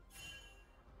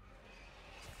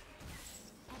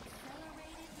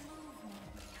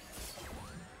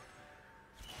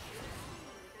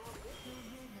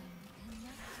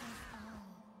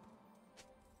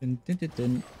 Dun, dun, dun,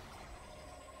 dun.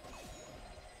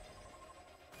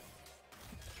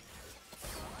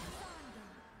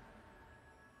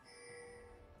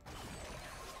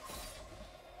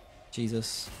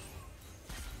 Jesus.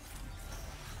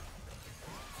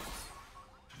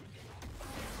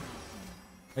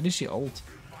 Why did she ult?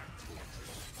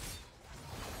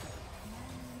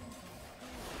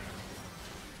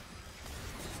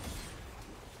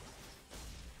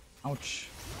 Ouch.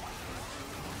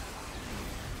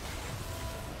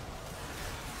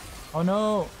 Oh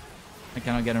no! I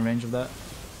cannot get in range of that.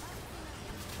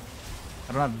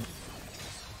 I don't have...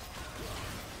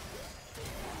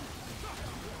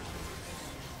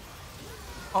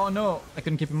 Oh no! I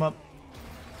couldn't keep him up.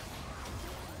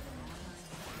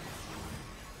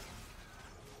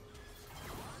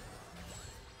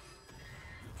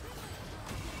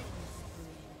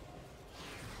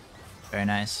 Very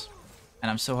nice.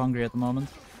 And I'm so hungry at the moment.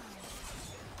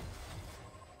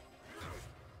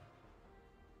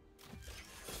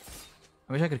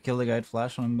 I wish I could kill the guy at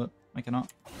flash on him, but I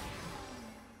cannot.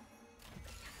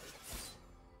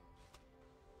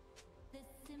 If I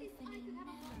could have a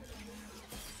moment,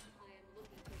 I am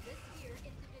looking for this here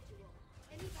individual.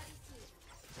 Anybody see him?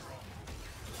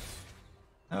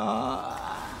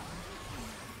 Ah.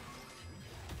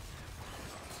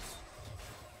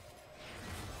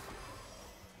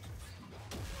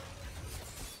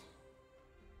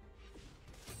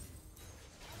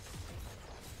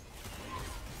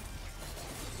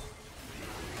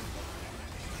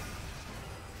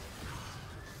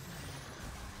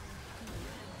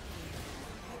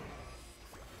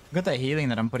 Look at that healing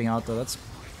that I'm putting out though, that's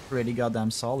pretty goddamn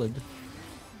solid.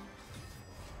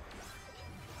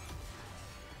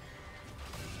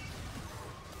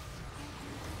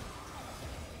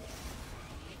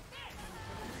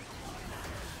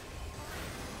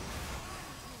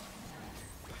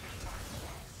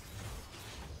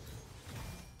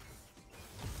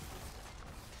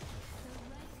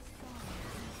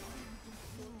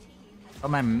 Oh,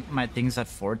 my thing's at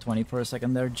 420 for a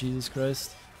second there, Jesus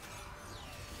Christ.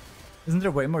 Isn't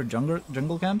there way more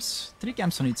jungle camps? 3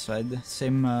 camps on each side,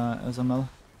 same as ML.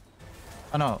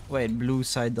 Oh no, wait, blue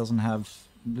side doesn't have...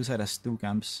 Blue side has 2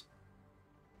 camps.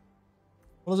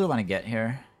 What do I want to get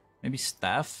here? Maybe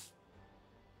staff?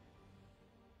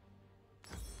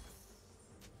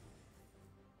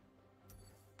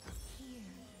 Hear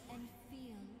and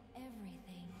feel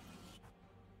everything.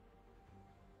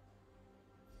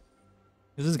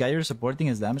 Is this guy you're supporting,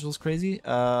 his damage was crazy?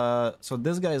 So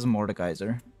this guy is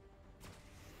Mordekaiser.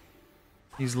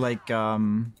 He's like,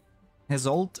 his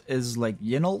ult is like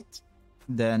Yin ult,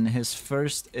 then his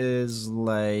first is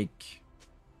like...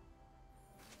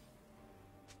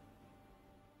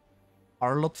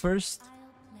 Arlott first, I'll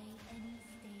play any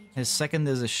stage. his second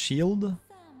is a shield,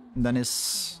 and then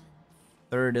his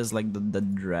third is like the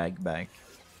drag back.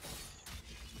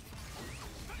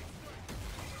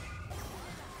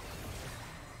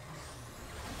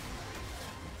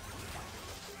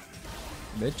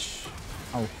 Bitch.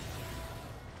 Oh.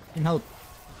 Team help.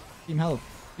 Team help.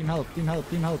 Team help. Team help.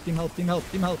 Team help. Team help. Team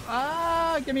help. Team help.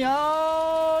 Ah, get me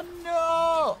out.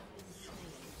 No.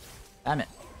 Damn it.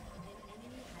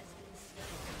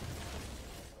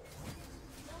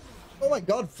 Oh my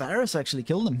god, Varus actually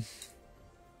killed him.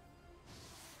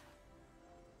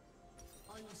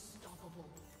 Unstoppable.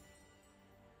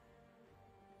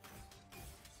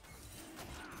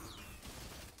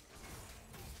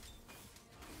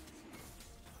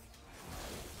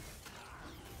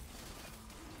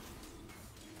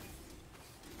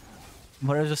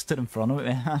 What, I just stood in front of it?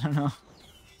 I don't know.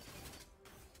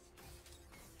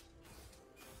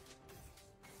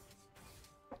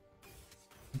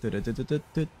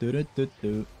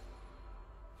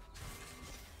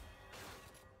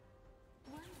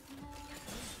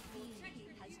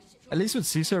 At least with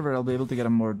C server, I'll be able to get a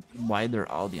more wider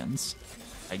audience,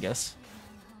 I guess.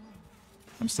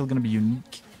 I'm still gonna be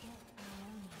unique.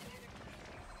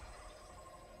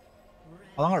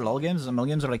 How long are LoL games? ML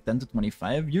games are like 10 to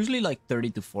 25. Usually like 30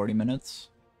 to 40 minutes.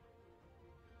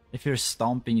 If you're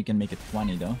stomping, you can make it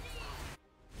 20 though.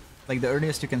 Like the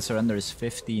earliest you can surrender is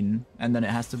 15, and then it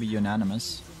has to be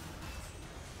unanimous.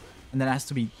 And then it has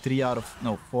to be 4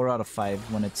 out of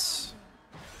 5 when it's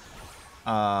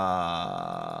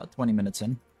 20 minutes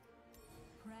in.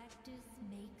 Practice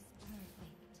makes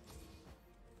perfect.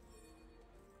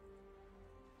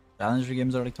 Challenger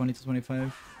games are like 20 to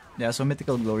 25. Yeah, so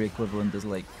Mythical Glory equivalent is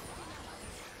like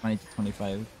 20 to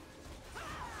 25.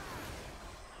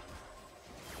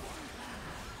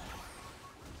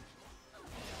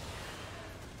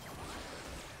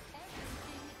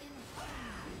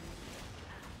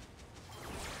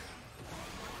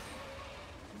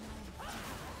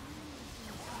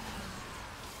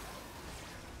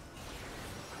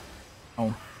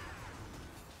 Oh.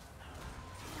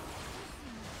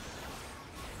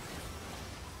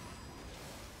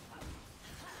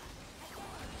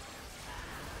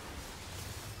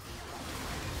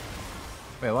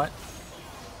 Wait, what?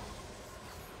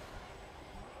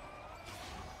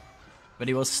 But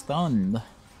he was stunned.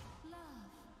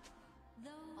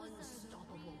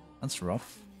 That's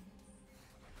rough.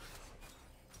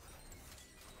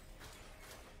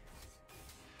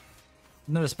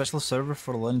 Isn't there a special server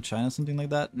for LoL in China, something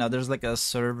like that? Now there's like a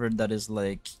server that is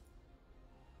like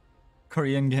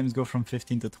Korean games go from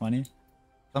 15 to 20.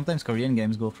 Sometimes Korean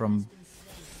games go from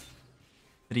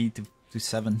 3 to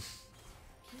 7.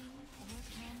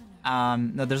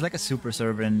 No, there's like a super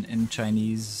server in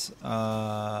Chinese.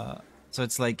 So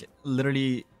it's like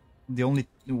literally the only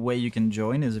way you can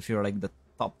join is if you're like the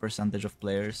top percentage of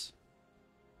players.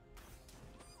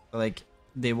 So, like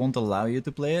they won't allow you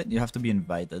to play it. You have to be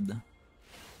invited.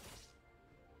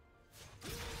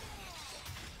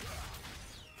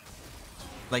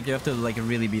 Like you have to like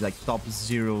really be like top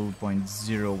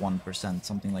 0.01%,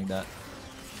 something like that.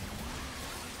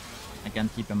 I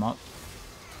can't keep him up.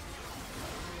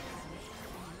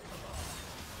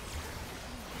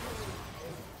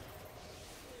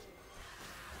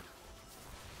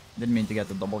 Didn't mean to get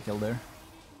the double kill there.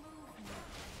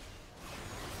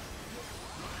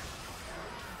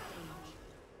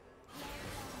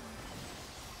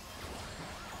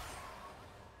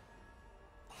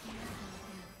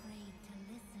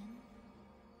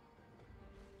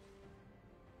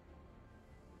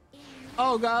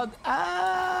 Oh god!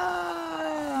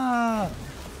 Ah!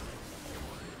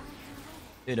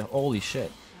 Dude, holy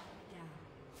shit.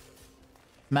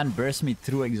 Man burst me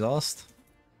through exhaust.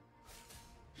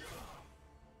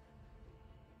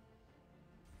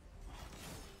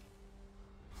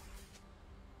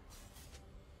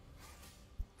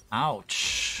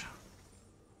 Ouch.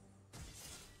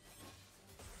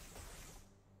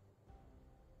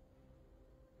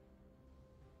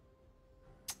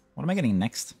 What am I getting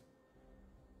next?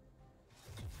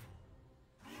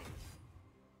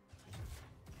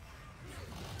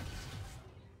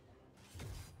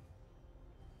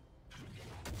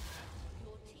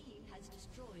 Your team has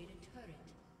destroyed a turret.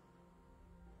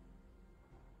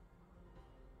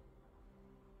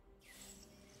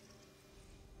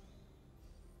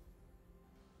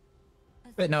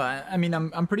 Wait, no, I mean,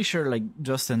 I'm pretty sure, like,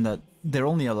 Justin, that they're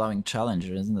only allowing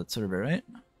challengers in that server, right?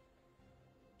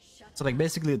 So, like,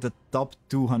 basically the top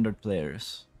 200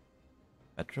 players.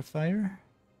 Petrifier?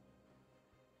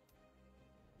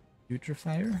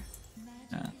 Putrefier?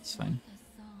 Yeah, it's fine.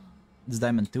 It's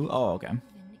Diamond 2? Oh, okay.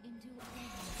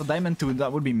 So Diamond 2,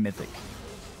 that would be Mythic.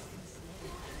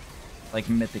 Like,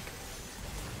 Mythic.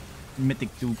 Mythic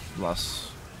 2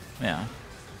 plus. Yeah.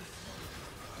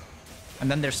 And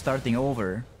then they're starting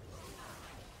over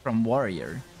from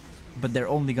Warrior, but they're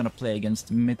only gonna play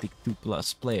against Mythic 2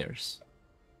 plus players.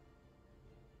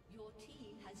 Your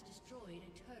team has destroyed a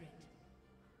turret.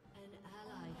 An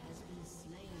ally has been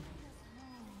slain.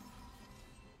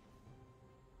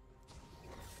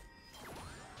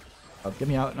 Oh, get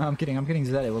me out. No, I'm kidding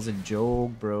Zed. It was a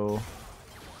joke, bro.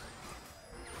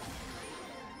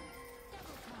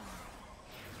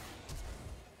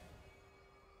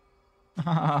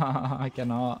 I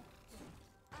cannot.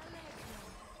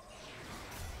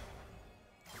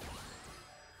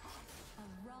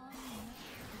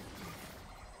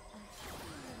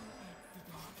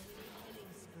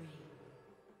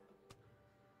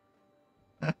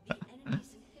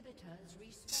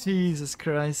 Jesus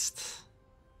Christ.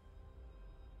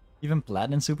 Even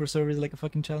Platinum Super Server is like a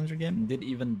fucking challenger game? Did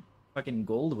even fucking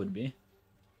gold would be.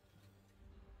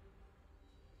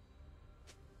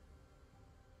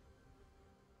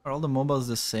 Are all the MOBAs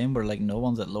the same where like no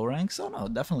one's at low ranks? Oh no,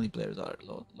 definitely players are at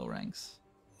low ranks.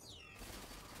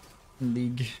 In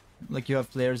League, like you have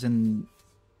players in...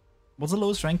 What's the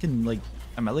lowest rank in like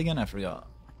ML again? I forgot.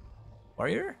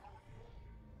 Warrior?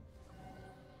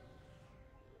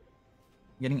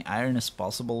 Getting iron is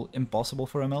impossible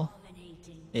for ML.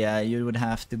 Yeah, you would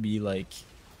have to be like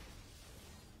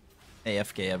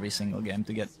AFK every single game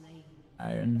to get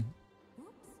iron.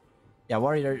 Yeah,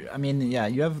 Warrior, I mean, yeah,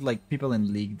 you have like people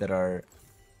in League that are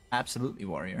absolutely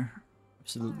Warrior.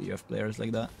 Absolutely, you have players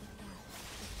like that.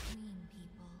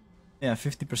 Yeah,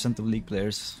 50% of League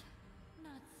players.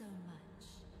 Not so much.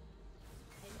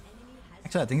 An enemy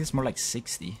has Actually, I think it's more like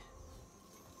 60.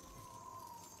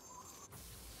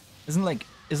 Isn't like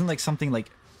something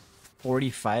like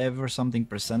 45 or something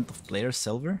percent of players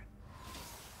silver?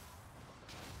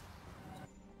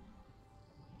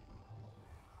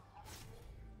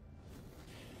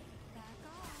 back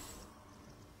off.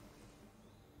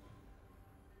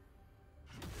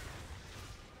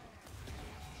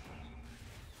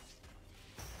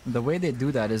 The way they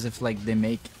do that is if like they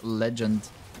make legend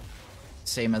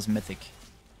same as mythic.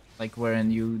 Like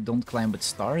wherein you don't climb with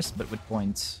stars but with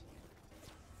points.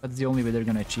 That's the only way they're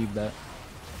gonna achieve that.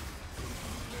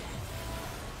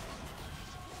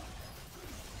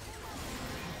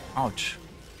 Ouch.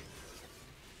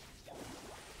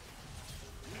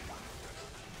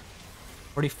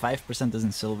 %45% is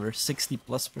in silver,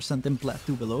 60+% in plat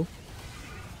 2 below.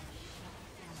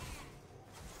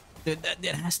 Dude,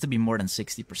 that has to be more than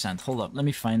 60%. Hold up, let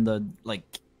me find the, like...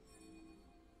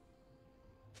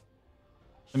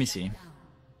 Let me see.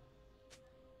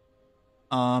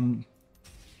 I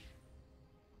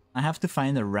have to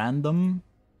find a random,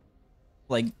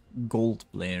 like, gold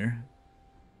player.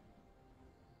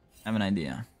 I have an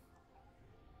idea.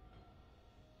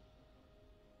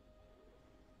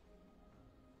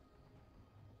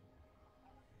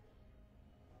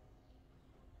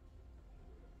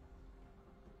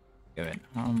 Okay, wait,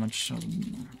 how much? Once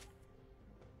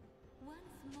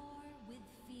more with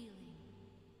feeling.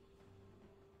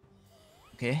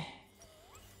 Okay.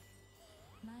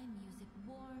 My music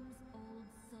warms old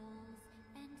souls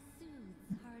and soothes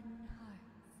hardened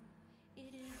hearts.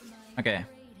 It is my Okay.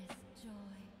 greatest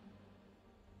joy.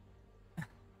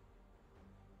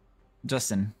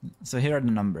 Justin, so here are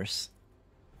the numbers.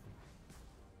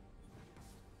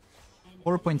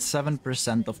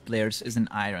 4.7% of players is in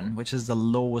Iron, which is the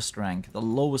lowest rank, the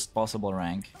lowest possible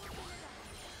rank.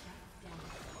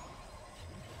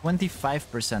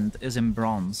 25% is in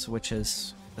Bronze, which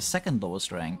is the second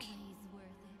lowest rank.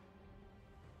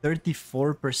 Always worth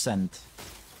it. 34%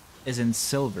 is in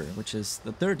Silver, which is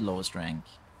the third lowest rank.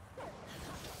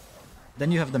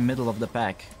 Then you have the middle of the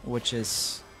pack, which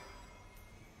is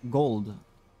Gold,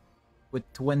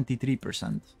 with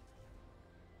 23%.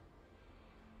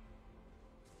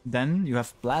 Then you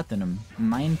have Platinum,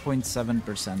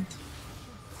 9.7%.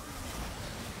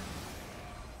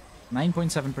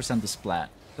 9.7% is Plat.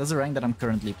 That's the rank that I'm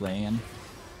currently playing in.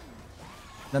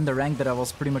 Then the rank that I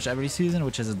was pretty much every season,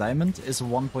 which is a Diamond, is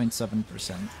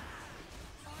 1.7%.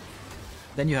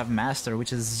 Then you have Master,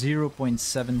 which is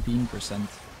 0.17%.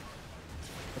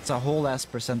 That's a whole ass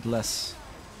percent less.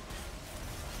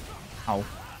 Ow.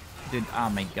 Dude, oh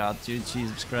my god, dude,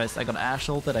 Jesus Christ. I got Ashe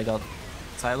ulted, I got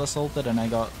Sylas ulted, and I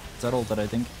got Zed ulted, I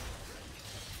think.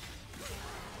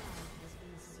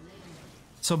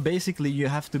 So basically you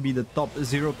have to be the top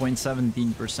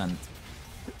 0.17%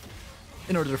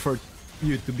 in order for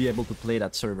you to be able to play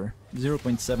that server.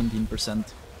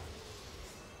 0.17%.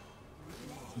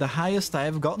 The highest I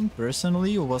have gotten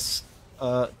personally was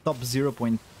top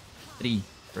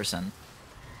 0.3%.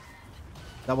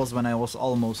 That was when I was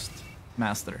almost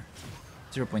Master.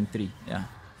 0.3, yeah.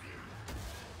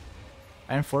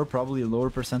 Iron 4 probably a lower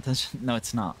percentage. No,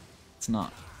 it's not. It's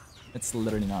not. It's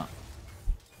literally not.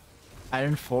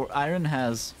 Iron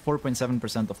has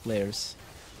 4.7% of players,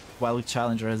 while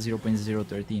Challenger has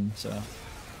 0.013, so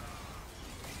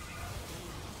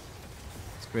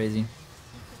it's crazy.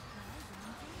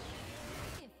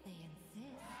 If they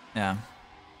insist. Yeah.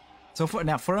 So for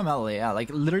ML, yeah, like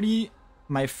literally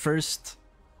my first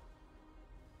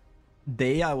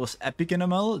day I was epic in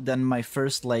ML, then my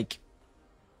first like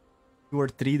 2 or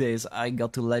 3 days I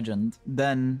got to legend,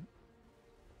 then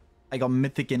I got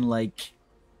mythic in like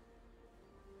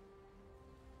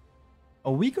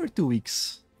a week or 2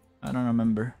 weeks. I don't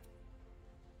remember.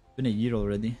 It's been a year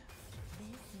already.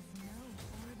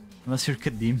 Unless you're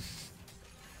Kadim.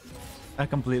 I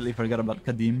completely forgot about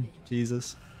Kadim.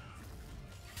 Jesus.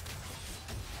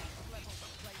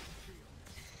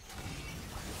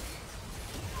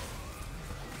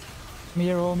 Me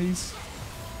here, homies.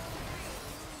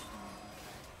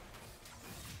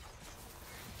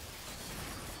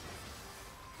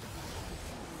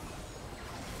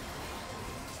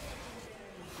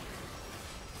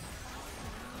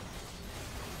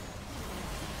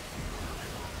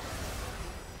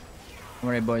 Don't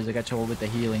worry, boys, I got you all with the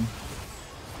healing.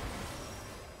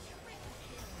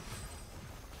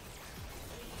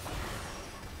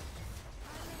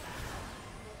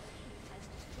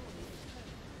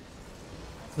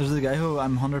 There's a guy who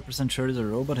I'm 100% sure is a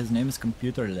robot. His name is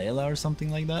Computer Layla or something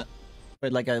like that.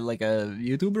 Wait, like a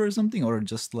YouTuber or something, or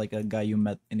just like a guy you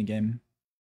met in a game?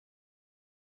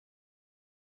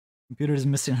 Computer is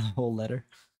missing a whole letter.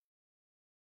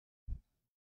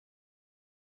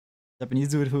 Japanese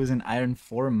dude who is in Iron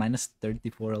 4 minus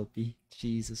 34 LP.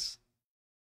 Jesus.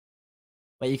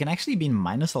 Wait, you can actually be in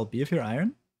minus LP if you're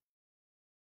Iron?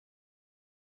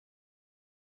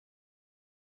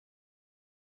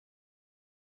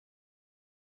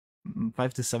 Mm,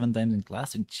 5 to 7 times in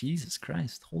Classic. Jesus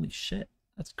Christ. Holy shit.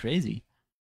 That's crazy.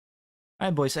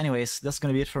 Alright, boys. Anyways, that's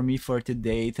gonna be it for me for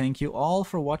today. Thank you all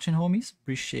for watching, homies.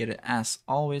 Appreciate it as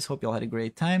always. Hope you all had a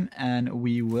great time. And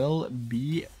we will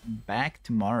be back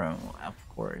tomorrow, of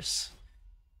course.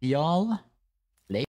 Y'all.